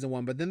end of season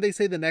 1, but then they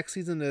say the next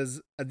season is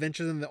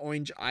Adventures in the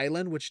Orange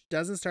Island, which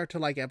doesn't start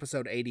till like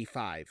episode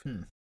 85.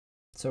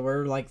 So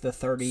we're like the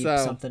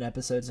 30-something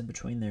episodes in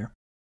between there.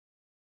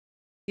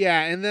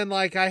 Yeah, and then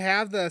like I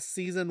have the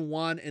season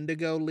 1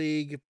 Indigo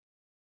League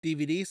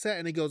DVD set,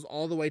 and it goes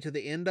all the way to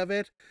the end of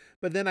it.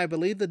 But then I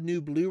believe the new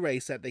Blu-ray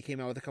set they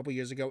came out with a couple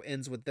years ago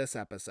ends with this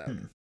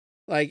episode.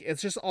 Like,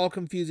 it's just all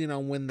confusing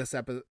on when this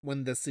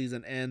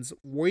season ends.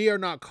 We are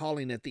not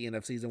calling it the end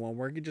of season 1.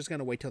 We're just going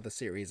to wait till the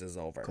series is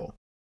over. Cool.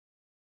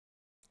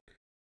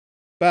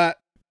 But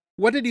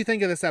what did you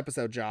think of this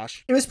episode,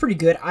 Josh? It was pretty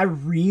good. I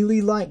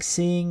really like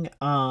seeing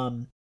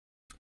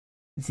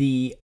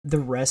the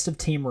rest of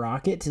Team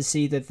Rocket to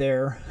see that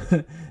they're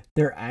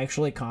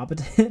actually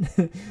competent.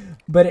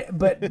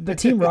 but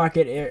Team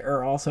Rocket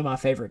are also my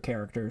favorite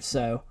characters.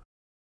 So,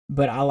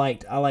 but I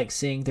like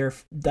seeing their,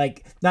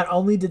 like, not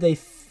only did they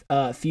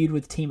feud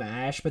with Team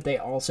Ash, but they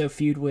also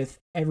feud with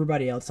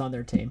everybody else on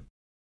their team.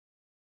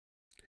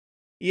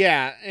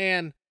 Yeah,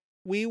 and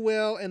we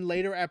will, in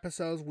later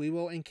episodes, we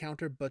will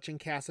encounter Butch and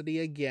Cassidy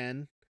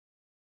again.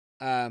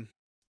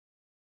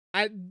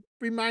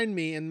 Remind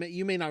me, and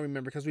you may not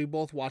remember because we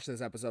both watched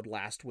this episode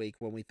last week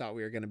when we thought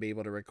we were going to be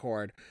able to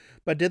record.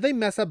 But did they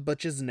mess up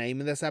Butch's name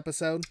in this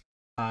episode?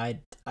 I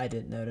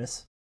didn't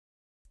notice.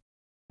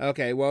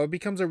 Okay, well, it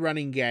becomes a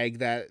running gag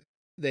that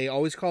they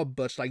always call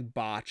Butch like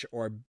Botch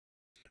or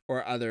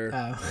other.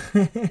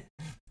 Oh,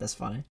 that's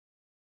funny.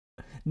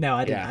 No,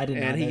 I didn't. Yeah, I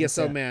didn't. And he gets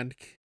so mad.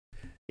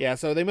 Yeah,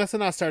 so they must have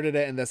not started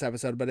it in this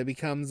episode, but it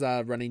becomes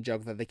a running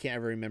joke that they can't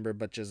ever remember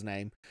Butch's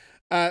name.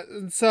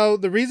 So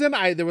the reason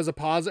there was a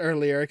pause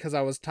earlier because I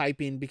was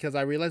typing because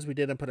I realized we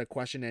didn't put a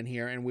question in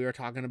here and we were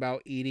talking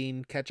about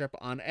eating ketchup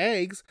on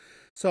eggs.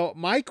 So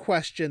my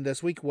question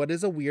this week, what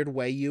is a weird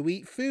way you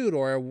eat food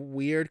or a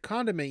weird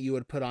condiment you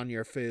would put on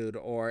your food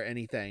or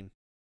anything?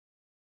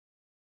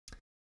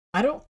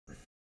 I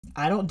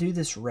don't do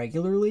this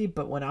regularly,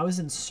 but when I was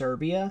in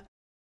Serbia,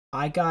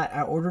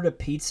 I ordered a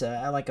pizza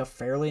at like a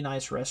fairly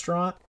nice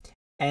restaurant,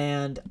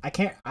 and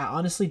I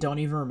honestly don't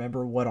even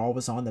remember what all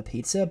was on the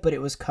pizza, but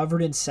it was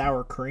covered in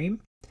sour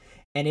cream,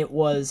 and it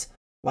was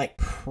like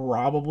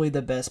probably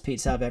the best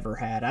pizza I've ever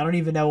had. I don't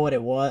even know what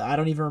it was. I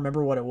don't even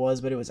remember what it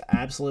was, but it was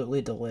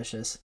absolutely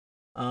delicious.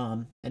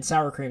 And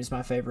sour cream is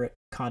my favorite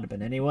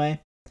condiment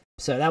anyway.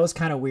 So that was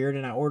kind of weird,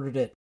 and I ordered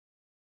it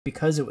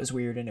because it was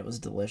weird and it was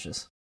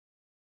delicious.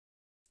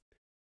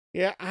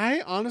 Yeah,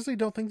 I honestly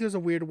don't think there's a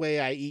weird way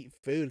I eat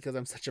food because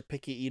I'm such a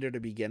picky eater to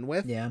begin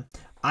with. Yeah.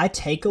 I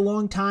take a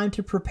long time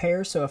to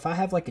prepare, so if I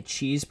have like a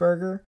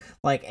cheeseburger,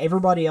 like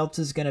everybody else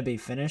is going to be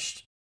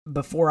finished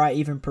before I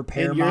even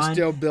prepare and you're mine.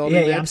 Still building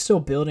it? Yeah, I'm still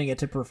building it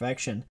to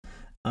perfection.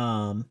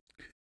 Yeah,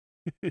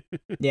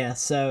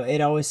 so it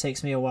always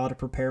takes me a while to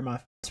prepare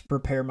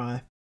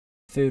my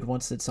food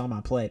once it's on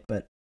my plate,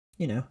 but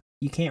you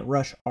can't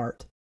rush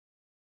art.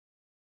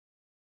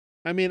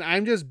 I mean,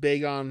 I'm just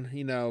big on,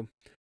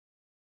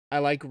 I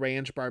like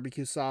ranch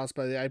barbecue sauce,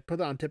 but I put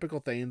it on typical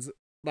things.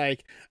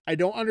 Like, I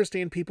don't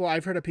understand people.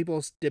 I've heard of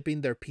people dipping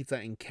their pizza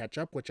in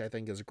ketchup, which I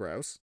think is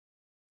gross.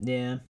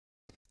 Yeah.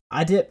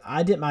 I dip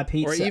my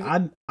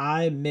pizza.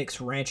 I mix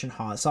ranch and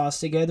hot sauce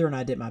together, and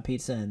I dip my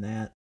pizza in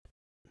that.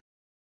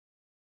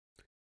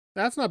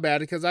 That's not bad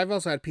because I've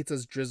also had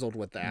pizzas drizzled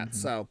with that. Mm-hmm.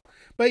 So,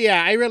 but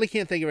yeah, I really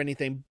can't think of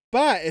anything.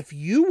 But if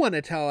you want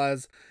to tell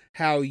us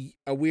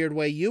a weird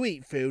way you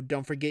eat food,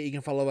 don't forget you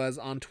can follow us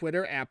on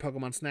Twitter at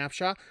Pokemon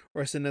Snapshot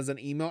or send us an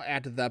email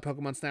at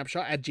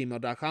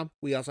thepokemonsnapshot@gmail.com.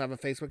 We also have a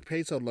Facebook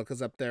page, so look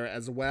us up there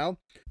as well.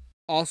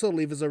 Also,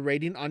 leave us a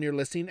rating on your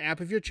listening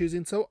app if you're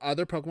choosing so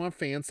other Pokemon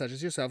fans such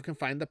as yourself can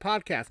find the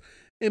podcast.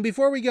 And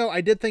before we go,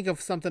 I did think of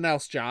something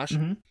else, Josh.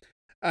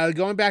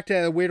 Going back to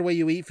the weird way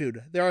you eat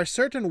food, there are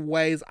certain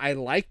ways I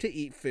like to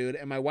eat food,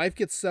 and my wife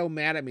gets so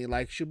mad at me.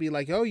 Like, she'll be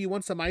like, "Oh, you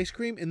want some ice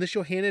cream?" And then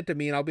she'll hand it to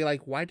me, and I'll be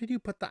like, "Why did you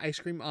put the ice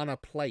cream on a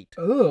plate?"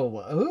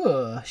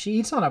 Ooh, she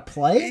eats on a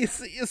plate?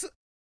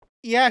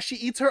 Yeah, she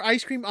eats her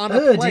ice cream on a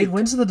plate. Dude,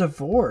 when's the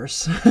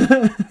divorce?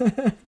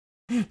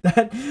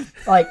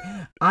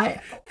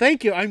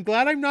 Thank you. I'm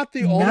glad I'm not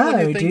the only one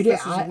who thinks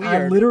this is weird.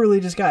 I literally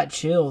just got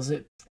chills.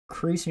 It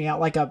creeps me out.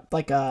 Like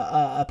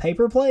a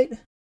paper plate,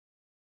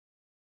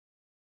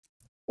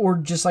 or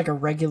just like a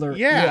regular.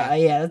 Yeah.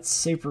 That's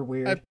super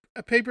weird.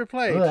 A paper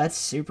plate. Oh, that's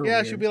super weird.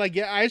 Yeah, she'll be like,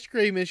 "Yeah, ice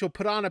cream," and she'll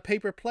put on a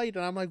paper plate,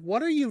 and I'm like,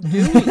 "What are you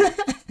doing?"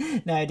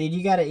 No, dude,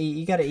 you gotta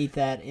eat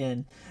that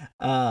in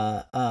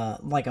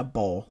like a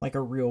bowl, like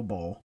a real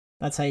bowl.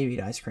 That's how you eat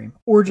ice cream,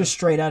 or just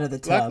straight out of the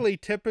tub. Luckily,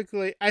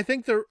 typically, I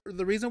think the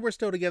reason we're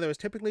still together is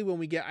typically when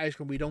we get ice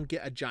cream, we don't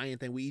get a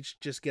giant thing. We each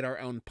just get our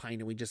own pint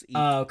and we just eat.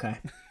 Oh, okay.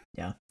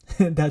 Yeah,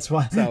 that's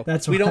why. So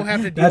we don't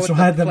have to. That's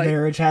why the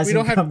marriage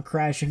hasn't come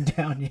crashing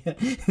down yet.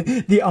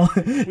 We don't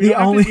have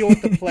to deal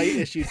with the plate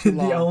issue too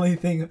long. The only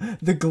thing,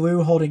 the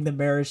glue holding the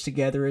marriage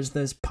together, is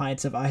those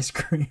pints of ice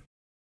cream.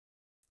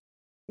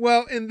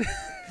 Well, and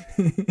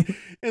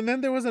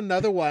then there was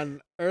another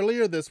one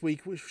earlier this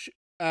week.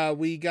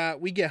 We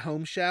get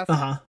Home Chef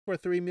for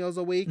 3 meals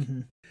a week,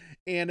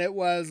 and it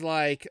was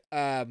like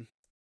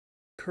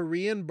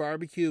Korean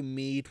barbecue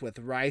meat with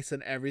rice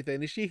and everything.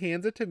 And she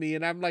hands it to me,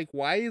 and I'm like,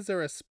 "Why is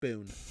there a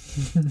spoon?"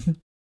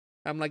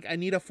 I'm like, "I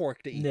need a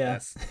fork to eat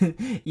this."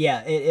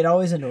 Yeah, it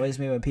always annoys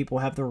me when people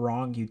have the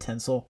wrong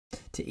utensil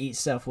to eat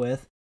stuff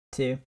with,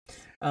 too.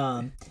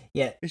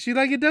 Yeah. And she's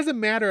like, "It doesn't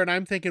matter," and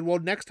I'm thinking, well,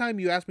 next time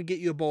you ask me to get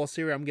you a bowl of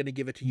cereal, I'm gonna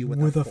give it to you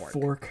with a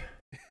fork.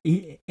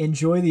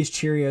 Enjoy these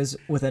Cheerios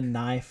with a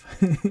knife.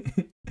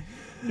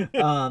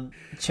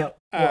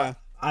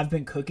 I've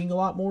been cooking a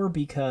lot more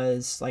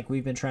because like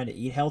we've been trying to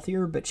eat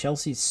healthier, but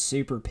Chelsea's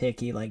super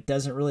picky, like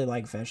doesn't really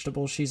like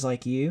vegetables. She's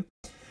like you.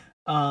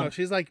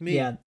 She's like me.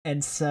 Yeah,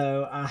 and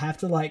so I have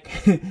to like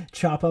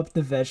chop up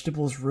the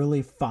vegetables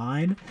really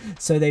fine,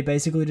 so they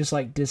basically just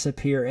like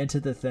disappear into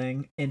the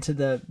thing, into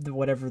the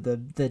whatever the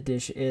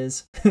dish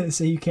is,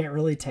 so you can't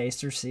really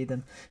taste or see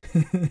them.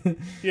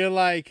 You're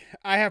like,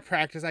 I have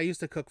practice. I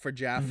used to cook for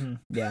Jeff.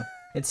 Yeah,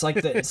 it's like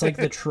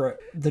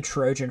the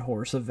Trojan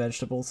horse of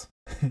vegetables.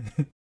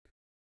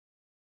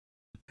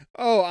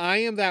 Oh, I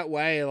am that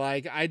way.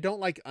 Like, I don't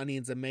like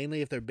onions, and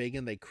mainly if they're big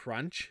and they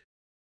crunch.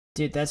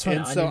 Dude, that's when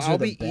onions are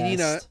the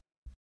best.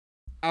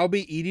 I'll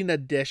be eating a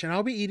dish, and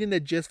I'll be eating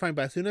it just fine,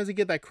 but as soon as I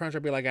get that crunch,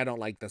 I'll be like, I don't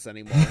like this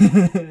anymore.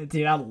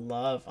 Dude, I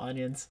love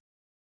onions.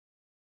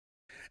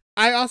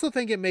 I also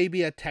think it may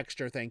be a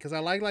texture thing, because I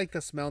like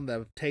the smell and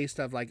the taste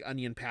of, like,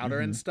 onion powder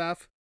and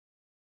stuff.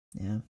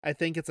 Yeah. I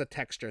think it's a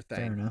texture thing.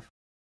 Fair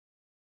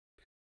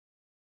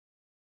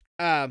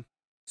enough.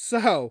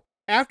 So,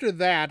 after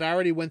that, I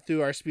already went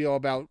through our spiel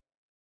about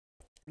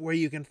where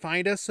you can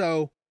find us,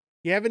 so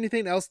you have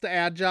anything else to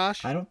add,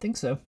 Josh? I don't think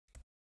so.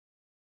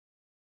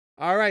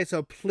 All right,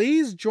 so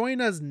please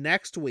join us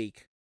next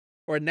week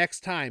or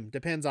next time,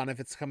 depends on if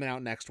it's coming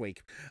out next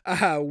week.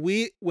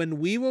 When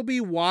we will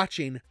be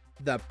watching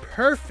The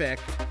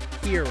Perfect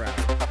Hero.